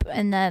up,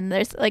 and then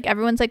there's like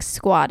everyone's like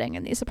squatting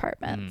in these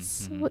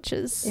apartments, which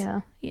is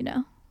you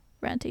know,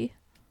 renty.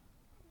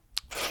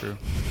 True.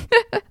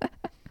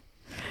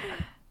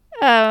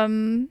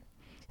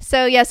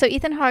 So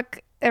Ethan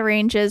Hawke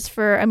arranges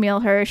for Emile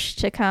Hirsch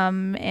to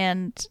come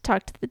and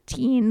talk to the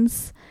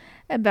teens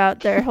about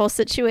their whole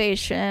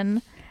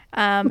situation.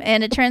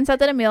 And it turns out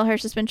that Emile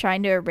Hirsch has been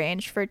trying to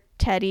arrange for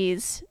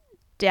Teddy's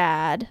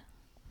dad,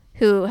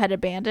 who had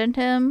abandoned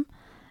him,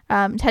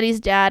 Teddy's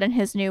dad and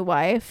his new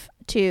wife,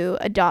 to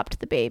adopt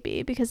the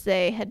baby because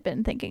they had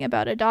been thinking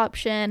about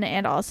adoption,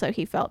 and also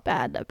he felt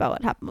bad about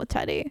what happened with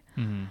Teddy.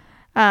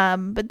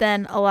 But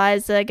then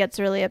Eliza gets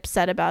really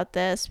upset about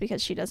this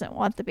because she doesn't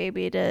want the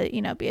baby to,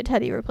 you know, be a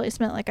Teddy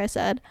replacement, like I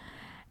said.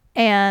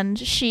 And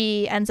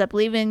she ends up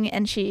leaving,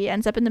 and she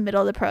ends up in the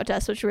middle of the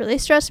protest, which really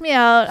stressed me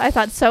out. I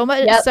thought so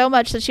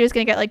much that she was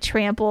going to get like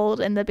trampled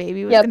and the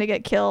baby was going to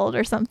get killed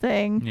or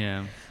something.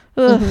 Yeah.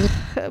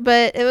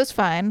 But it was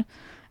fine.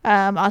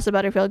 Asa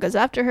Butterfield goes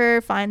after her,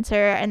 finds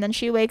her, and then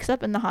she wakes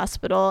up in the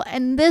hospital.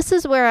 And this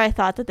is where I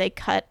thought that they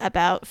cut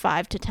about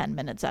 5 to 10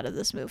 minutes out of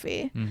this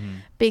movie,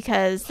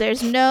 because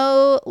there's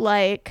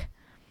nothing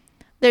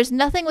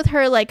with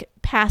her like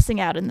passing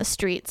out in the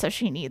street, so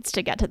she needs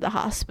to get to the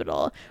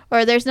hospital,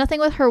 or there's nothing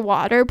with her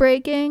water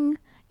breaking,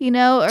 you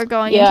know, or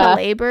going into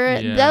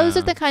labor. Those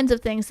are the kinds of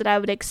things that I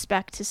would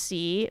expect to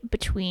see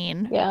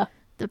between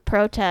the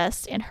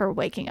protest and her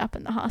waking up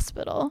in the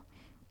hospital.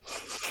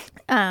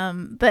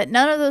 But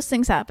none of those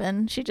things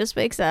happen. She just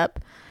wakes up,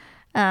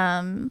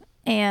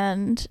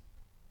 and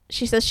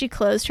she says she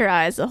closed her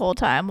eyes the whole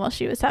time while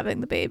she was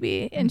having the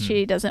baby, and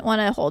she doesn't want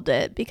to hold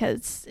it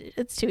because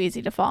it's too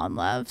easy to fall in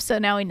love. So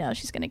now we know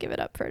she's going to give it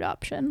up for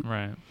adoption.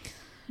 Right.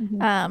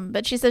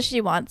 But she says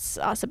she wants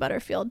Asa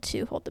Butterfield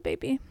to hold the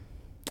baby.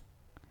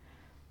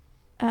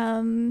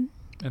 And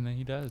then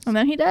he does.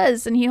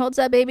 And he holds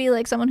that baby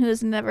like someone who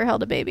has never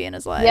held a baby in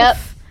his life. Yep.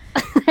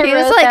 He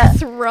was like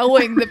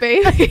throwing the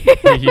baby.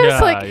 He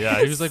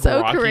was like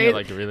so rocking great. it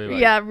like really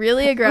like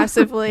really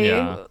aggressively.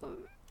 Yeah.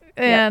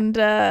 And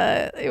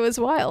it was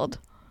wild.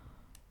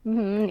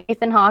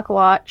 Ethan Hawke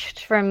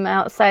watched from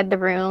outside the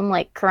room,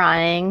 like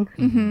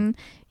crying.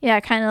 Yeah,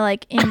 kind of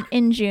like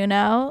in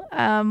Juno,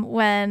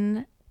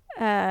 when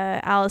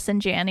Allison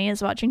Janney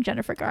is watching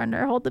Jennifer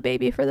Garner hold the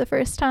baby for the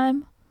first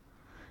time.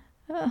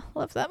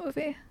 Love that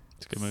movie.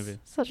 It's a good movie.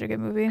 Such a good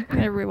movie. I'm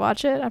gonna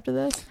rewatch it after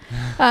this.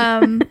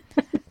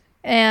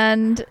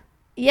 And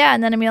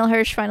then Emile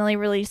Hirsch finally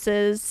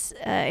releases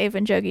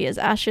Avon Jogia's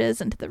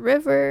ashes into the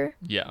river.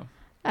 Yeah.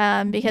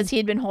 Because he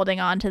had been holding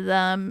on to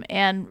them,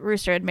 and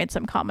Rooster had made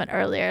some comment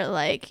earlier,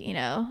 like, you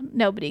know,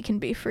 nobody can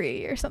be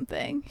free or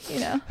something, you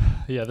know.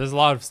 Yeah, there's a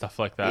lot of stuff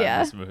like that Yeah.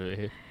 in this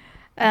movie.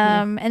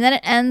 And then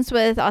it ends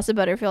with Asa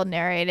Butterfield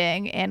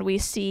narrating, and we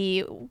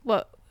see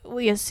what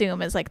we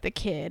assume is like the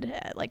kid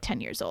at like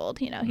 10 years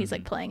old. You know, he's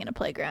like playing in a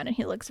playground, and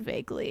he looks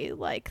vaguely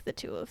like the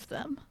two of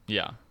them.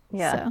 Yeah.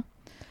 Yeah. So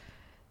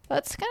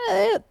that's kind of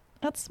it.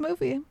 That's the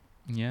movie.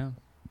 Yeah.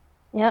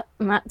 Yep,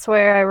 and that's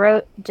where I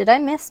wrote, did I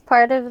miss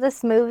part of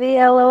this movie,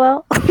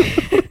 LOL?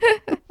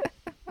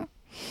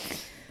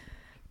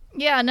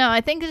 Yeah, no,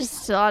 I think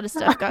just a lot of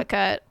stuff got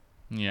cut.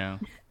 Yeah.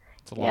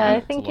 It's a Yeah, I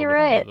it's a think little you're bit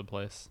all right. over the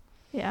place.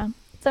 Yeah.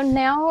 So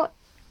now,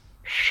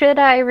 should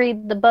I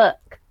read the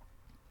book?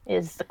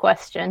 Is the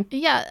question.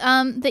 Yeah,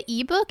 the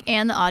ebook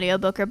and the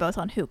audiobook are both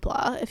on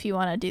Hoopla if you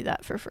want to do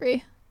that for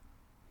free.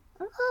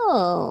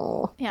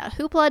 Oh. Yeah,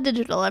 Hoopla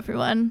Digital,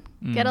 everyone.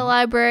 Get a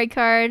library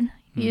card,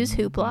 use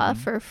Hoopla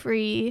for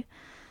free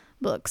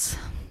books.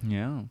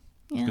 Yeah.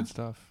 It's Yeah. good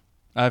stuff.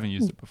 I haven't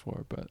used it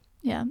before, but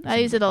Yeah, I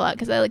use it a lot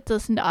because I like to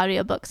listen to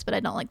audiobooks, but I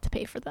don't like to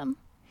pay for them.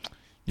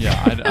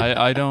 yeah,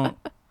 I don't.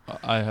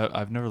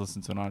 I've never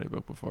listened to an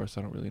audiobook before, so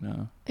I don't really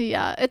know.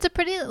 Yeah, it's a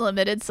pretty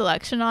limited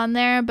selection on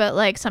there, but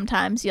like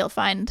sometimes you'll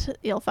find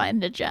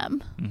a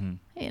gem,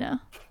 you know.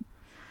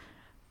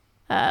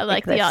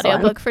 Like the this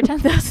audiobook for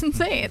 10,000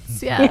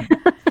 Saints. Yeah.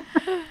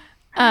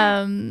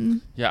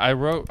 Yeah, I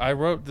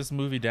wrote this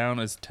movie down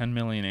as 10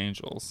 Million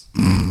Angels.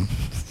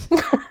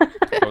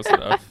 Close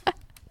enough.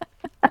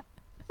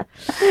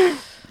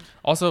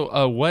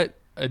 Also, what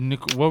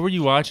were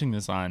you watching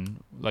this on?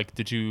 Like,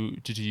 did you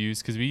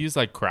use? Because we use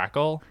like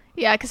Crackle.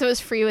 Yeah, because it was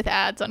free with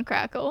ads on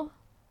Crackle.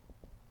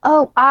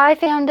 Oh, I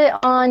found it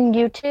on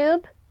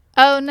YouTube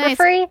Oh, for nice.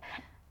 free,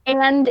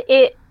 and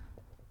it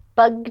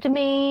bugged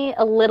me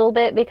a little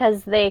bit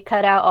because they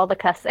cut out all the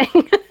cussing.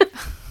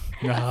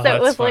 No, So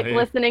it was like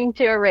listening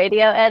to a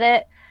radio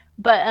edit,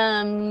 but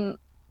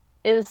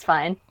it was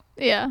fine.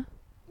 Yeah.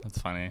 That's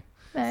funny.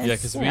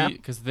 Nice. Yeah, Yeah.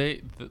 because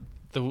they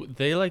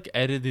like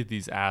edited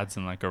these ads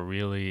in like a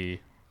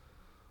really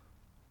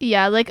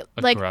Yeah, like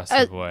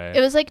aggressive way.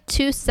 it was like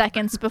 2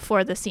 seconds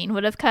before the scene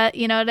would have cut.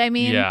 You know what I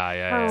mean?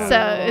 yeah. So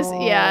it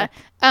was, yeah.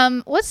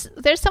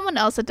 There's someone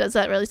else that does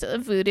that really.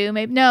 Voodoo,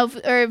 maybe no,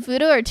 or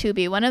Voodoo or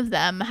Tubi. One of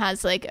them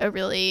has like a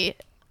really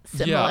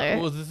similar. Yeah,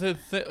 well,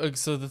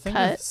 so the thing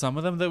cut. with some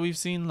of them that we've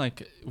seen,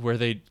 like where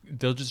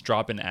they'll just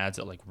drop in ads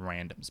at like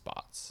random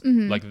spots.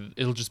 Mm-hmm. Like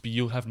it'll just be,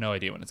 you'll have no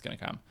idea when it's gonna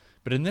come.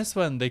 But in this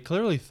one, they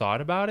clearly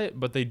thought about it,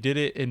 but they did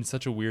it in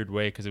such a weird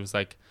way because it was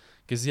like,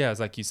 it's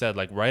like you said,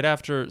 like right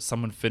after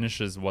someone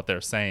finishes what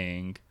they're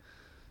saying,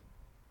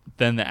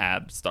 then the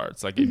ad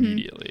starts like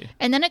immediately.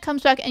 And then it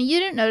comes back, and you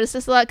didn't notice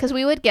this a lot because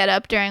we would get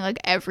up during like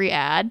every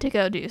ad to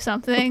go do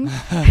something.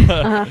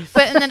 But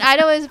and then I'd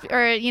always,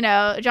 or you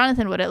know,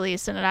 Jonathan would at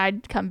least, and then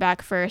I'd come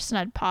back first and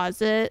I'd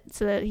pause it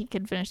so that he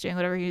could finish doing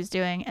whatever he was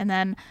doing. And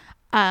then,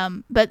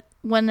 but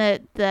when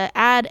the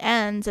ad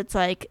ends, it's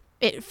like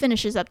it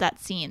finishes up that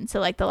scene. So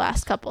like the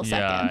last couple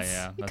seconds,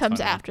 yeah, it that's comes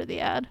funny. after the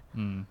ad.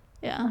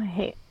 Yeah, I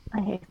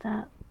hate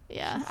that.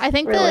 yeah. I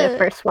think Really a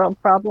first world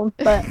problem,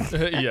 but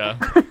Yeah.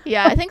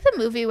 Yeah, I think the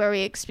movie where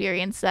we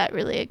experienced that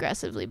really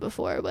aggressively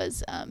before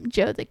was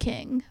Joe the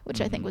King,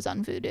 which I think was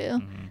on Vudu.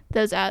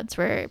 Those ads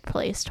were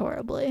placed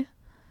horribly.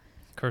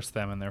 Curse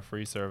them and their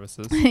free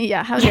services.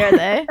 Yeah, how dare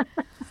they?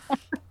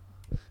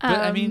 But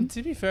I mean,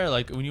 to be fair,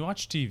 like when you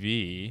watch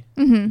TV,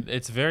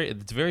 it's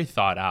very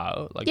thought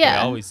out. Like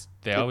Yeah.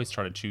 they always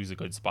try to choose a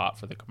good spot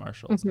for the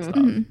commercials and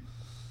stuff.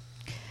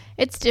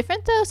 It's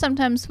different though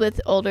sometimes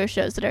with older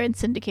shows that are in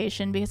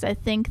syndication because I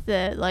think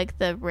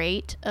the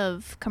rate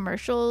of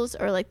commercials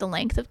or like the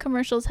length of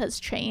commercials has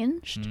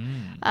changed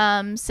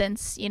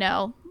since, you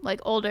know, like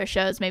older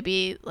shows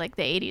maybe like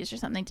the 80s or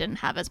something didn't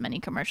have as many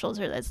commercials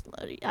or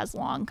as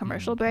long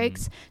commercial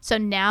breaks. So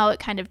now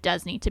it kind of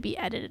does need to be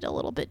edited a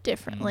little bit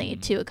differently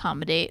to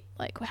accommodate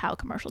like how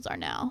commercials are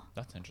now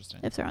That's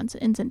interesting. if they're in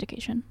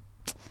syndication.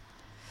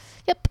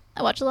 Yep,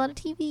 I watch a lot of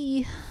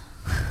TV.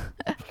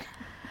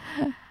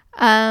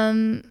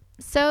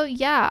 So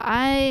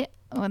yeah,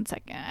 one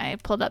second, I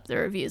pulled up the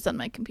reviews on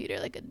my computer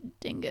like a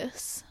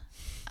dingus,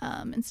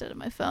 instead of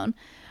my phone.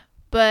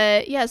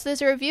 But yeah, so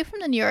there's a review from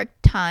the New York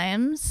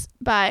Times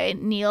by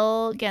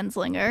Neil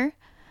Genslinger.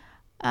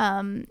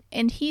 And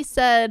he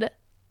said,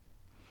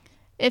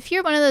 if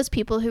you're one of those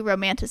people who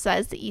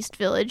romanticize the East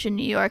Village in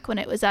New York when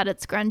it was at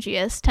its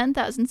grungiest,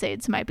 10,000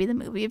 Shades might be the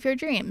movie of your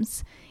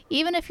dreams.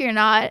 Even if you're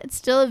not, it's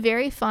still a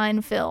very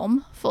fine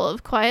film, full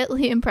of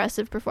quietly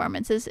impressive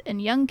performances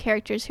and young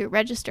characters who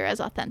register as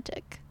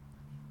authentic.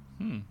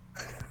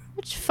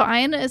 Which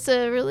fine is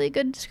a really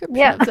good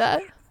description of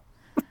that.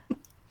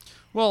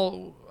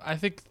 Well, I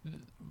think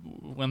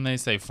when they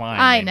say fine,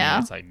 I they know. mean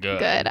it's like good.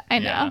 Good, I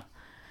know.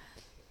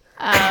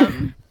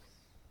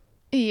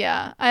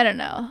 Yeah, I don't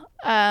know.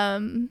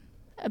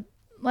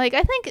 Like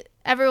I think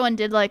everyone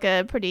did like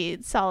a pretty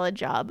solid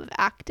job of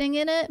acting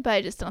in it, but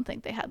I just don't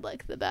think they had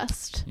like the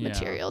best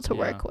material to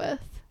work with,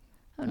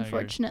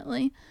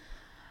 unfortunately.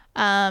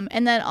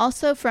 And then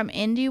also from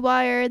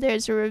IndieWire,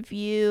 there's a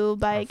review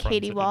by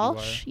Katie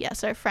Walsh.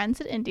 Yes, our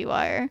friends at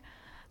IndieWire.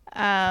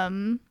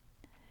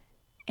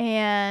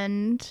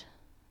 And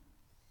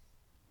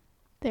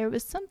There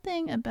was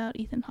something about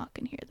Ethan Hawke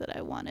in here that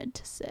I wanted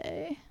to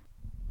say.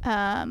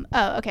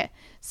 Okay.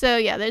 So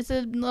yeah, there's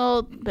a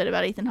little bit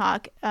about Ethan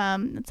Hawke.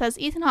 It says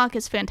Ethan Hawke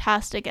is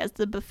fantastic as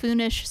the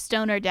buffoonish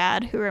stoner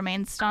dad who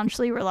remains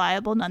staunchly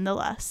reliable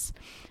nonetheless.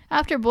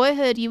 After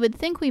Boyhood, you would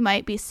think we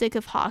might be sick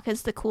of Hawke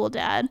as the cool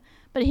dad,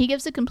 but he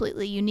gives a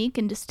completely unique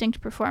and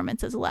distinct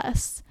performance as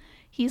Les.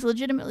 He's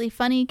legitimately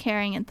funny,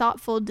 caring, and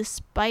thoughtful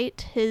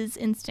despite his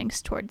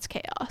instincts towards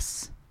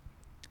chaos.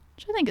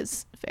 Which I think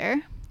is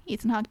fair.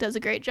 Ethan Hawke does a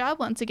great job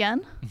once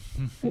again.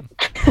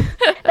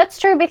 That's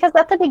true, because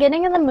at the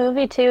beginning of the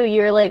movie, too,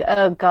 you're like,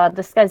 oh, God,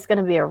 this guy's going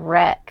to be a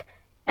wreck.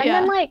 And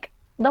Yeah. then, like,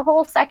 the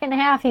whole second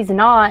half, he's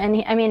not.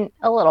 And, I mean,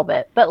 a little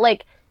bit. But,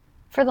 like,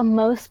 for the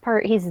most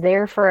part, he's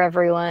there for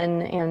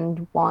everyone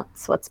and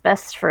wants what's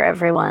best for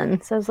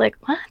everyone. So I was like,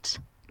 what?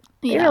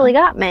 You really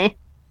got me.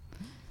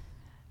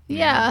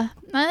 Yeah.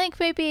 I think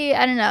maybe,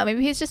 I don't know,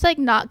 maybe he's just, like,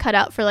 not cut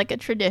out for, like, a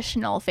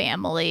traditional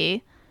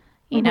family,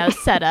 you know,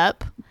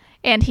 setup.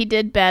 And he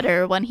did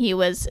better when he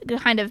was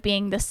kind of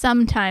being the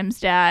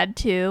sometimes dad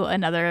to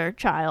another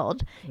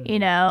child, you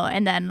know,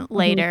 and then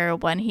later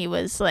when he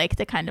was like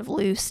the kind of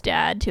loose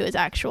dad to his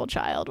actual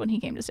child when he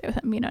came to stay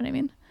with him, you know what I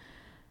mean?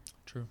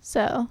 True.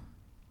 So,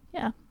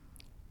 yeah,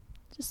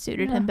 just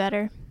suited him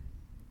better.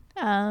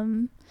 Yeah,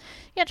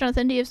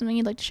 Jonathan, do you have something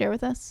you'd like to share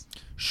with us?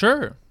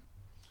 Sure.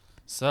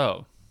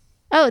 So,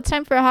 Oh, it's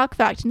time for a hawk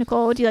fact.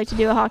 Nicole, would you like to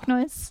do a hawk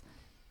noise?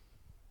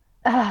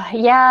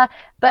 Yeah,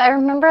 but I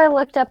remember I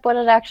looked up what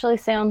it actually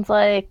sounds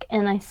like,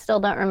 and I still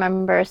don't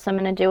remember, so I'm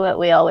going to do what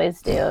we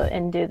always do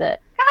and do the,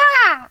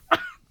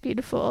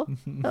 Beautiful.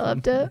 I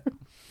loved it.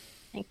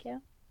 thank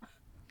you.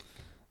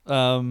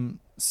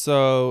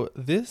 So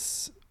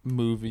this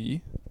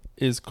movie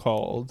is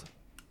called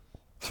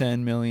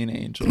 10 Million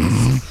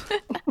Angels.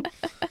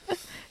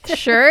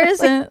 Sure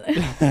isn't.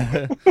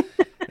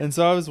 And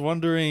so I was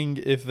wondering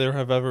if there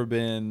have ever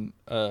been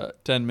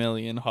 10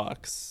 million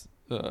hawks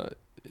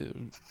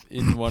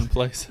in one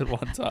place at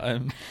one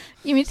time.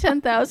 You mean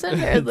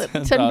 10,000 or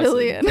 10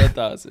 million?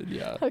 10,000,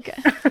 yeah. Okay.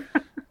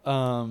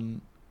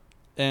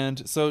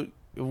 And so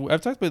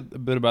I've talked a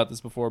bit about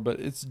this before, but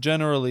it's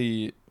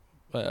generally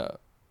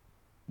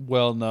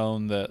well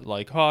known that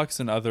like hawks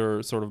and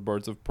other sort of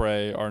birds of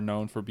prey are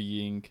known for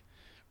being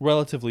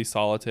relatively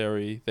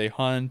solitary. They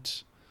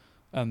hunt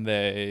and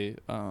they,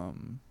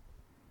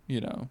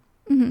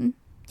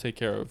 take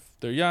care of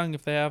their young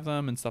if they have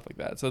them and stuff like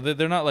that. So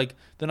they're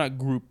not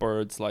group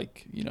birds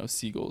like,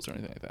 seagulls or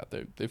anything like that.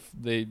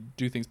 They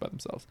do things by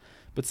themselves.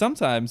 But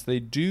sometimes they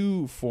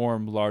do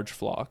form large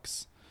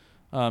flocks.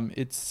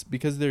 It's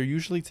because they're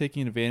usually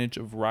taking advantage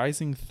of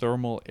rising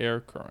thermal air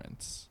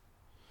currents.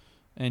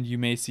 And you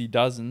may see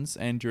dozens,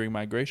 and during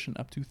migration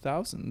up to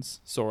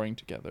thousands, soaring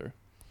together.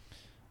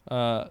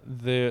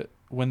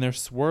 When they're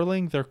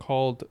swirling, they're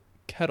called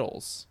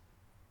kettles.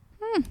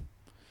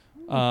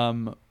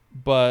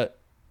 But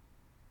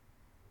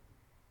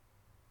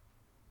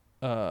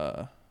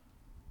the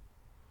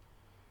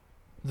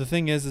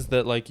thing is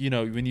that like,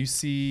 when you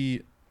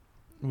see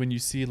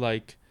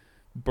like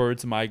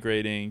birds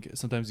migrating,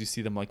 sometimes you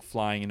see them like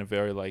flying in a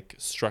very like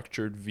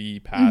structured V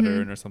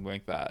pattern or something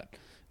like that.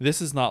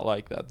 This is not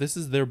like that.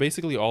 They're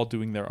basically all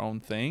doing their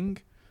own thing,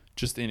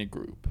 just in a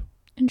group.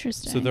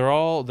 Interesting. So they're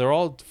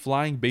all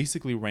flying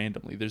basically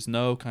randomly. There's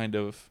no kind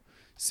of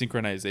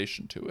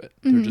synchronization to it.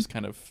 They're just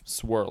kind of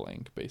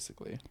swirling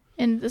basically.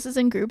 And this is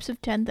in groups of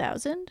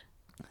 10,000?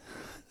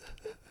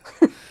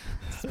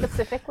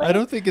 Specifically? I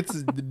don't think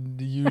it's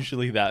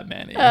usually that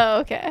many. Oh,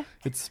 okay.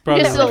 It's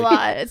probably Just a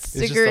lot. It's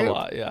a just group. a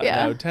lot. Yeah.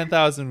 Yeah. No,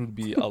 10,000 would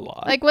be a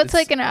lot. Like, what's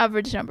It's- like an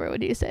average number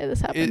would you say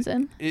this happens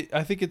in?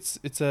 I think it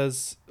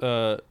says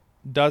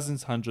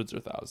dozens, hundreds, or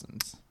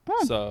thousands.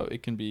 So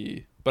it can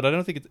be, but I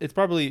don't think it's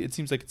probably. It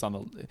seems like it's on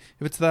the.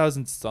 If it's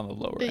thousands, it's on the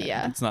lower end.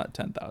 Yeah. It's not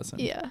 10,000.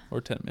 Yeah. Or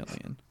 10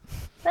 million.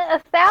 But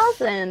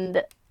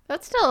 1,000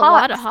 That's still a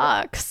lot of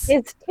Hawks. hawks.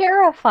 is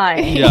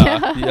terrifying.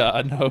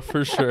 Yeah. No,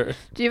 for sure.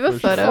 Do you have a For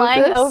sure. photo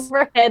Flying of this?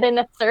 overhead in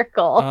a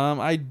circle.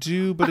 I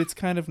do, but it's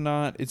kind of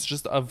not. It's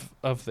just of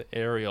the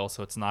aerial,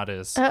 so it's not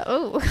as.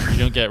 Oh. You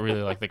don't get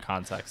really like the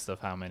context of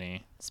how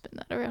many. Spin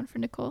that around for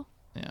Nicole.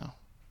 Yeah.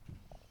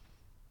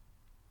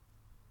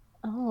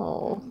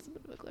 Oh. There's a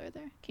bit of a glare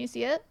there. Can you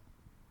see it?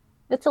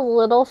 It's a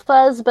little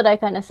fuzz, but I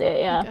kind of see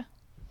it, yeah. Okay.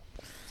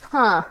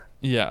 Huh.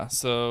 Yeah,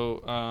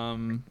 so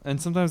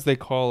and sometimes they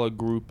call a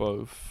group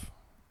of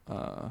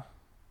a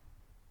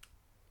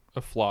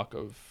flock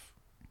of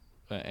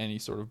any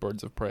sort of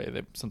birds of prey.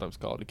 They sometimes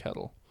call it a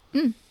kettle.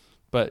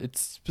 But it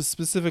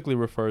specifically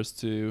refers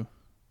to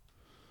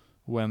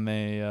when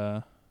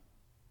they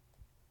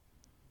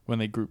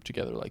group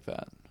together like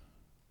that.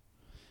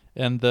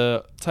 And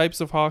the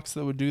types of hawks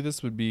that would do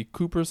this would be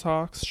Cooper's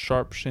hawks,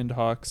 sharp-shinned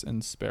hawks,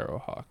 and sparrow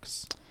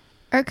hawks.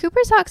 Are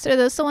Cooper's hawks, are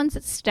those the ones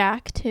that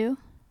stack too?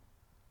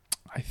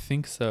 I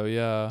think so,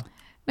 yeah.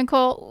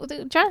 Nicole,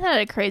 Jonathan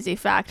had a crazy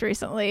fact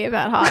recently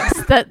about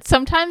hawks that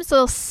sometimes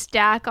they'll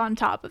stack on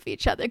top of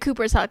each other.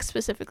 Cooper's hawks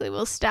specifically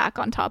will stack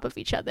on top of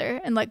each other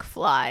and like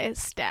fly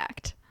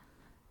stacked.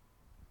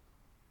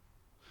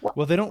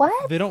 Well, they don't.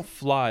 What? They don't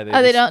fly.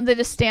 Oh, they don't. They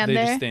just stand they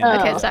there. just stand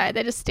Okay, there. sorry.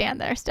 They just stand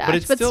there, stacked. But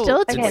it's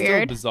still, it's okay.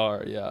 weird. Still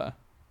bizarre. Yeah.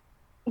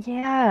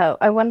 Yeah,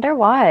 I wonder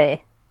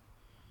why.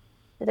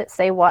 Did it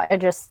say why? Or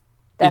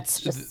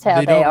that's just how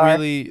they don't are.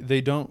 really.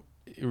 They don't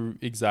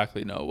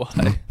exactly know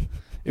why.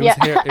 It Yeah,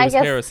 was, it I was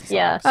guess, Harris's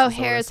yeah. Hawks, Oh, is that what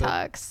I Harris said?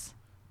 Hawks.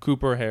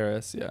 Cooper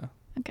Harris. Yeah.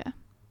 Okay.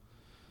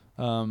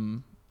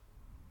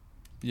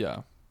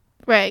 Yeah.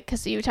 Right,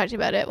 because you talked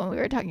about it when we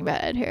were talking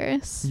about Ed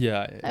Harris.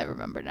 Yeah. I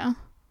remember now.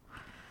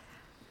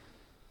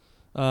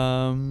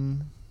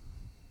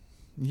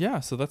 Yeah.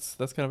 So that's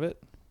kind of it.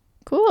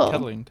 Cool.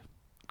 Kettling.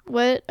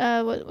 What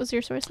was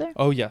your source there?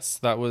 Oh yes,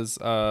 that was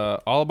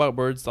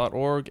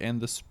allaboutbirds.org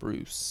and The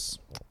Spruce.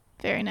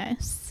 Very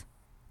nice.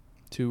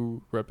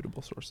 Two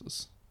reputable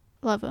sources.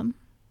 Love them.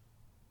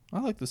 I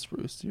like The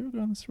Spruce. Do you ever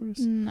go on The Spruce?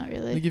 Not They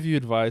really. give you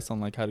advice on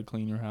like how to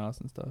clean your house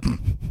and stuff.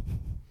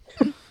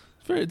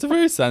 It's a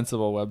very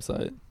sensible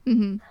website.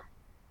 Mm-hmm.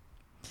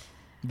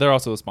 They're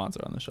also a sponsor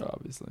on the show,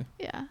 obviously.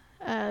 Yeah.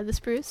 The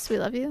Spruce, we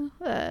love you.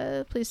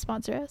 Please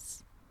sponsor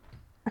us.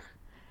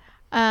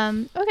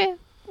 Okay.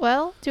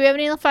 Well, do we have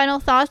any final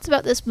thoughts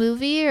about this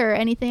movie or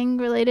anything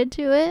related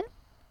to it?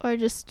 Or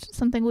just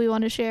something we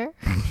want to share?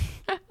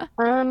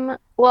 Well,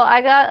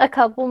 I got a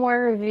couple more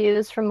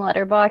reviews from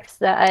Letterboxd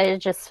that I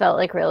just felt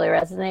like really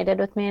resonated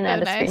with me, and I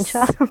had a nice.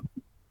 screenshot.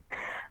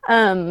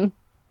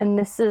 And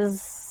this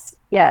is,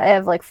 I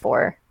have like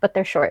 4, but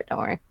they're short, don't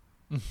worry.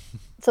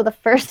 So the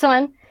first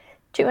one,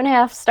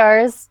 2.5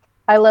 stars.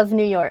 I love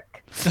New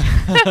York.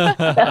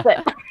 That's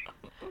it.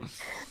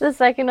 The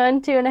second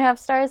one, 2.5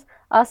 stars.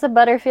 Asa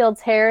Butterfield's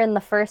hair in the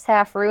first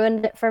half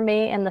ruined it for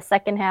me, and the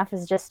second half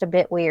is just a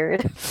bit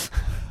weird.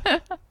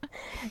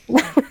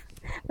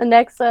 The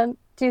next one,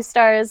 2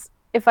 stars.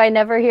 If I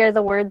never hear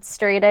the word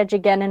straight edge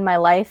again in my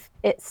life,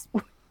 it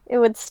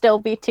would still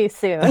be too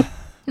soon.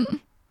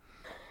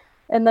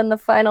 And then the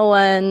final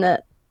one,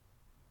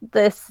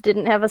 this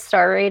didn't have a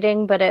star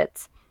rating, but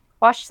it's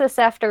watch this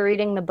after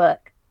reading the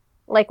book.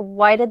 Like,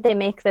 why did they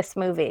make this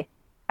movie?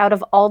 Out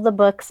of all the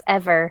books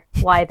ever,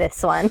 why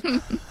this one?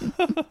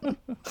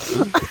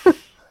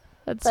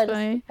 That's But,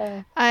 funny.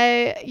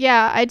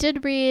 I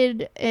did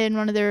read in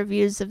one of the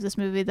reviews of this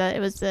movie that it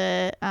was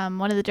the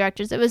one of the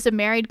directors. It was a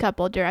married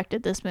couple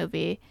directed this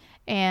movie,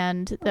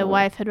 and the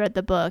wife had read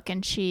the book,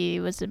 and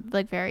she was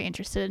like very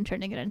interested in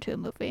turning it into a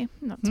movie.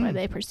 And that's why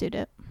they pursued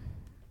it.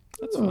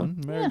 That's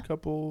fun. Married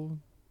couple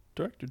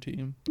director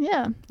team.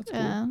 Yeah. That's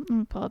cool. I'm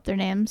gonna pull up their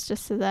names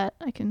just so that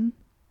I can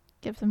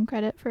give them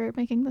credit for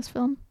making this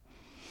film.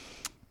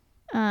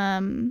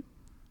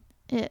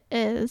 It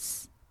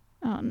is.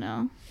 Oh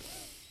no.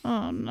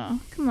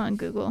 Come on,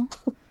 Google.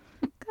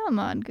 Come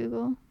on,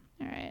 Google.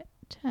 All right.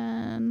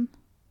 10.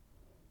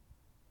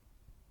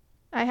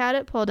 I had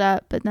it pulled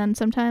up, but then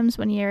sometimes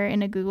when you're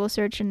in a Google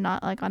search and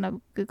not like on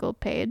a Google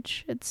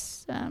page,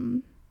 it's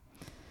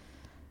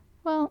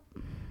well,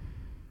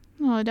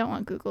 no, I don't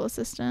want Google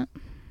Assistant.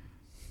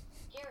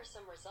 Here are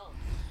some results.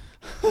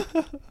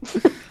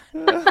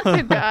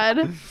 Oh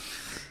God.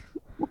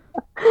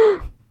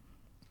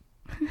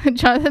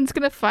 Jonathan's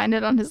gonna find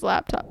it on his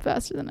laptop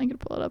faster than I can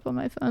pull it up on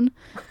my phone.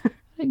 What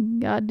a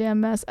goddamn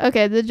mess.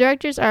 Okay, the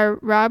directors are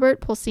Robert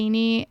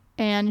Pulcini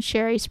and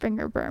Sherry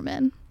Springer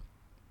Berman.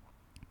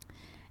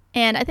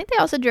 And I think they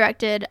also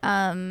directed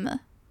a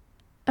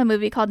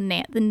movie called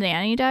The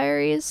Nanny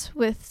Diaries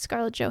with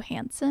Scarlett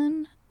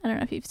Johansson. I don't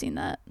know if you've seen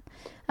that.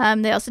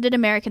 They also did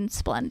American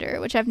Splendor,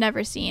 which I've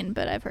never seen,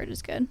 but I've heard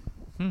is good.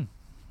 Yep.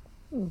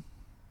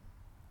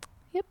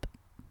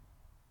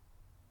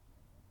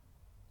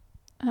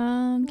 Yeah.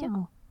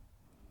 Oh.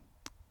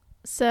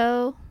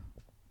 So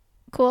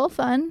cool,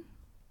 fun.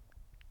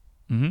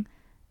 Mm-hmm.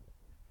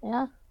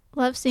 Yeah.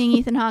 Love seeing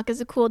Ethan Hawke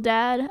as a cool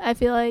dad. I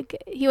feel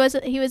like he was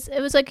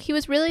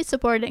really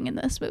supporting in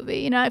this movie.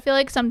 You know, I feel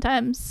like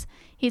sometimes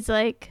he's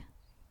like,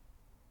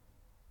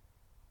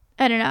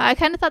 I don't know. I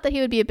kind of thought that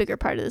he would be a bigger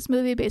part of this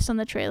movie based on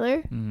the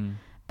trailer, Mm-hmm.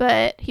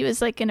 but he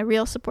was like in a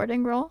real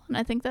supporting role, and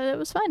I think that it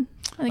was fine.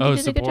 I think he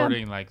did a good job.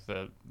 Supporting like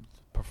the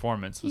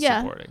performance was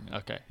Yeah. supporting.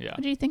 Okay, yeah.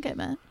 What do you think I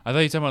meant? I thought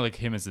you were talking about like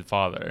him as the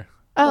father,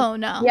 Oh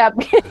no. Yeah.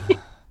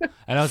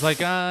 and I was like,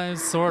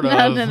 sort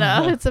of.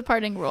 No. It's a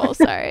parting role.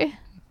 Sorry.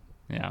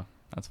 Yeah,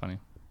 that's funny.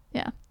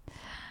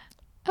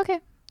 Okay.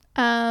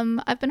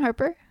 I've been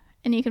Harper,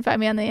 and you can find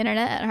me on the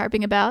internet at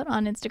Harping About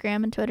on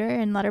Instagram and Twitter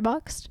and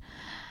Letterboxd.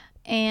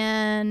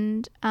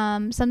 And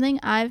something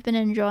I've been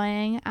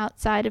enjoying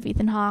outside of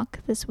Ethan Hawke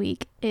this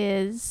week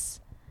is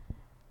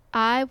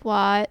I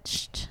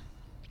watched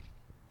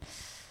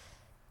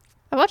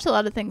a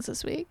lot of things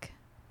this week.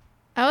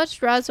 I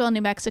watched Roswell,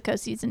 New Mexico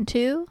season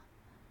 2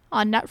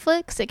 on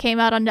Netflix. It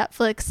came out on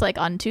Netflix like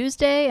on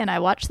Tuesday, and I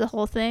watched the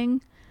whole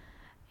thing.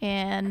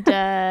 And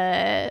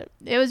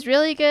it was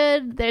really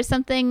good. There's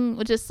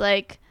something just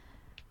like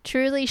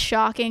truly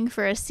shocking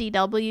for a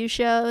CW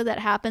show that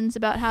happens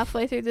about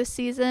halfway through this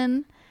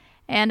season.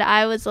 And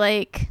I was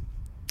like,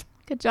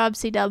 good job,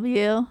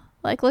 CW.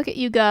 Like, look at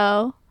you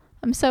go.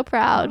 I'm so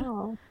proud.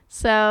 Oh.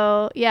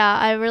 So, yeah,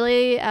 I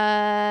really,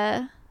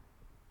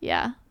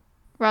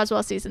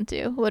 Roswell season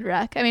 2 would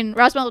wreck. I mean,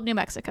 Roswell, New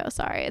Mexico.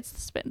 Sorry,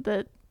 it's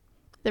the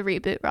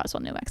reboot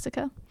Roswell, New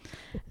Mexico.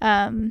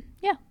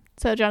 Yeah.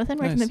 So Jonathan,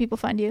 where can the people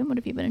find you? What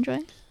have you been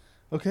enjoying?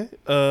 Okay.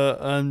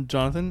 I'm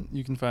Jonathan.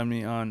 You can find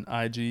me on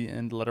IG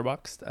and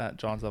Letterboxd at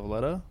John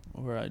Zavaleta,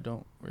 where I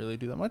don't really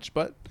do that much,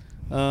 but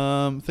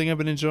thing I've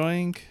been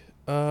enjoying.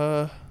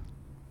 What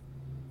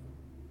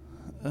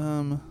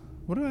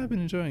have I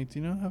been enjoying? Do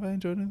you know? Have I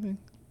enjoyed anything?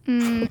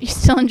 You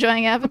still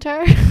enjoying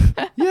Avatar?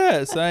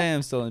 Yes, I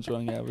am still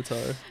enjoying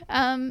Avatar.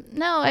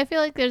 No, I feel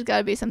like there's got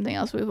to be something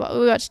else. We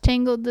watched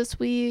Tangled this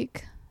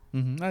week.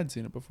 I'd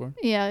seen it before.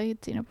 Yeah,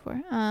 you'd seen it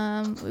before.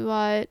 We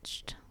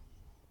watched.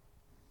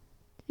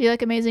 You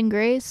like Amazing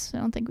Grace? I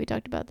don't think we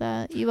talked about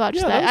that. You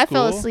watched that. I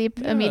fell asleep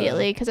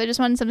immediately because I just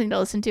wanted something to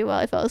listen to while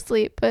I fell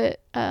asleep.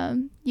 But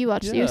you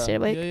watched it. You stayed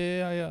awake.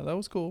 Yeah. That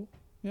was cool.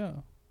 Yeah.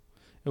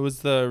 It was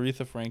the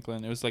Aretha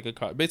Franklin. It was like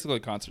basically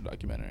a concert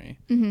documentary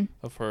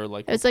of her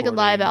like. It was like a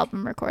live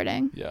album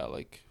recording. Yeah,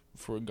 like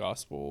for a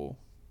gospel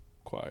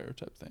choir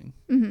type thing.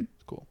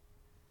 It's cool.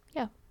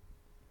 Yeah.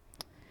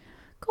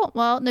 Cool.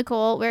 Well,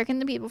 Nicole, where can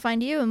the people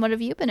find you, and what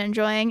have you been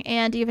enjoying?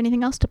 And do you have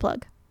anything else to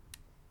plug?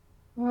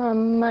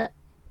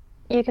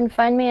 You can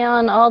find me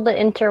on all the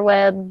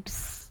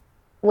interwebs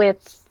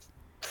with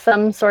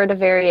some sort of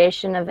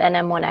variation of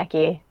NM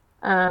Waneki.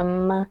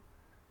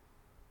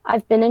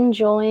 I've been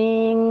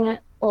enjoying a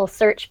little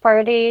search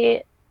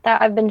party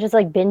that I've been just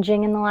like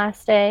binging in the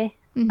last day.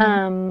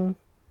 And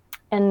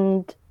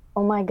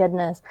oh my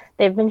goodness,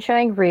 they've been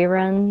showing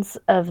reruns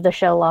of the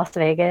show Las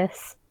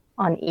Vegas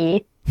on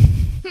E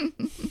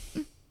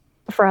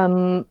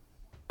from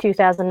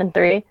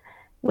 2003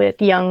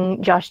 with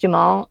young Josh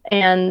Duhamel,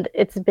 and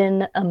it's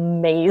been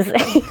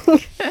amazing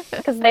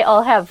because they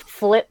all have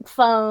flip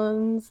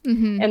phones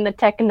and the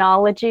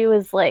technology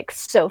was like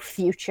so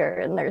future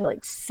and they're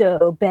like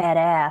so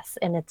badass,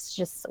 and it's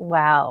just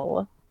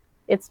wow,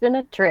 it's been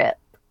a trip.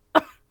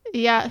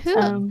 Yeah,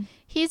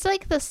 he's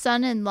like the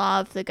son-in-law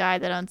of the guy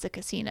that owns the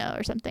casino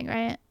or something,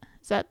 right?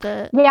 Is that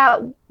the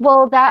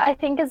well, that I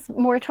think is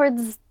more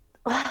towards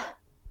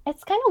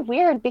it's kind of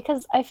weird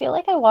because I feel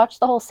like I watched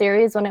the whole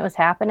series when it was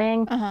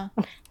happening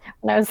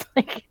when I was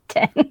like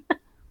 10.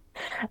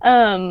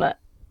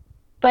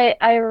 But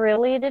I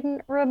really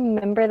didn't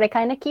remember. They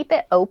kind of keep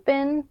it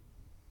open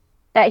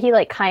that he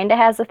like kind of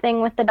has a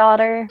thing with the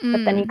daughter,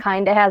 but then he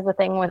kind of has a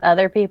thing with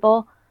other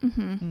people.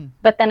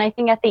 But then I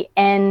think at the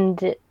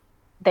end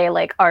they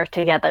like are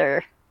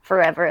together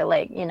forever,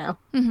 like, you know,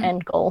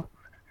 end goal.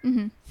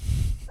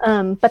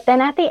 But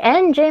then at the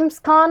end, James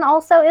Caan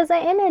also isn't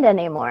in it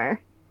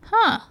anymore.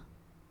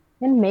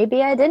 And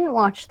maybe I didn't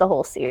watch the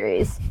whole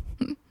series.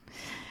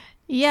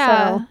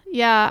 Yeah.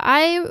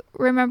 I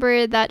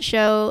remember that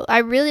show. I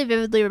really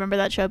vividly remember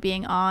that show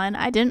being on.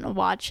 I didn't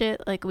watch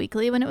it like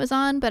weekly when it was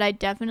on, but I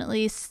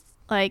definitely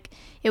like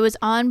it was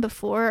on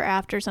before or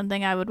after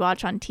something I would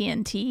watch on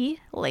TNT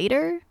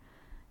later,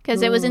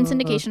 because it was in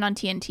syndication on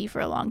TNT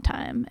for a long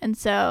time. And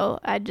so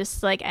I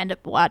just like end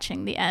up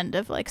watching the end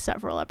of like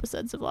several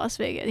episodes of Las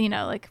Vegas, you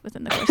know, like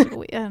within the course of a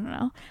week. I don't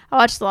know. I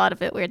watched a lot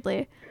of it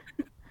weirdly.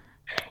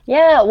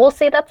 Yeah, well,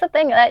 see, that's the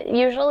thing. That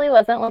usually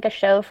wasn't like a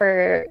show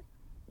for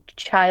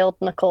child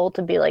Nicole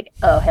to be like,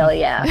 oh, hell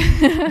yeah.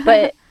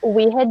 But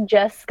we had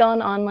just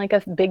gone on like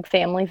a big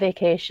family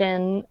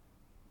vacation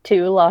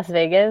to Las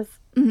Vegas.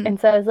 And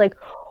so I was like,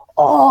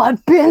 oh,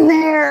 I've been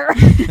there.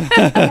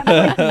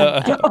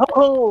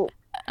 Dope.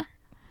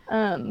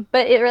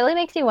 But it really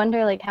makes you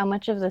wonder like how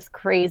much of this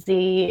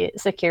crazy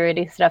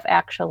security stuff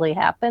actually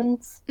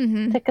happens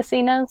to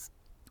casinos.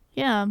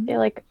 Yeah. You're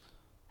like,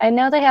 I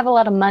know they have a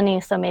lot of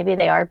money, so maybe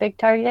they are big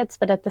targets,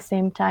 but at the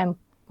same time,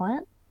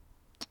 what?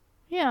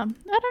 Yeah,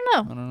 I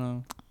don't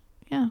know.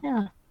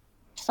 Yeah.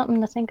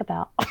 Something to think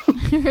about.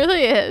 It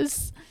really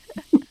is.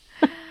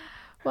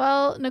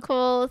 Well,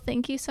 Nicole,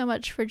 thank you so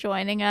much for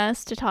joining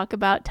us to talk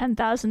about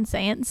 10,000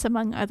 Saints,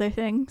 among other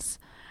things.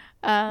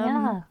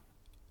 Yeah,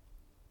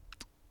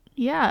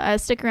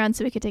 stick around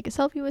so we could take a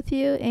selfie with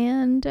you,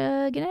 and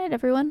good night,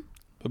 everyone.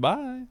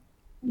 Bye-bye.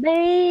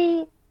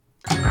 Bye.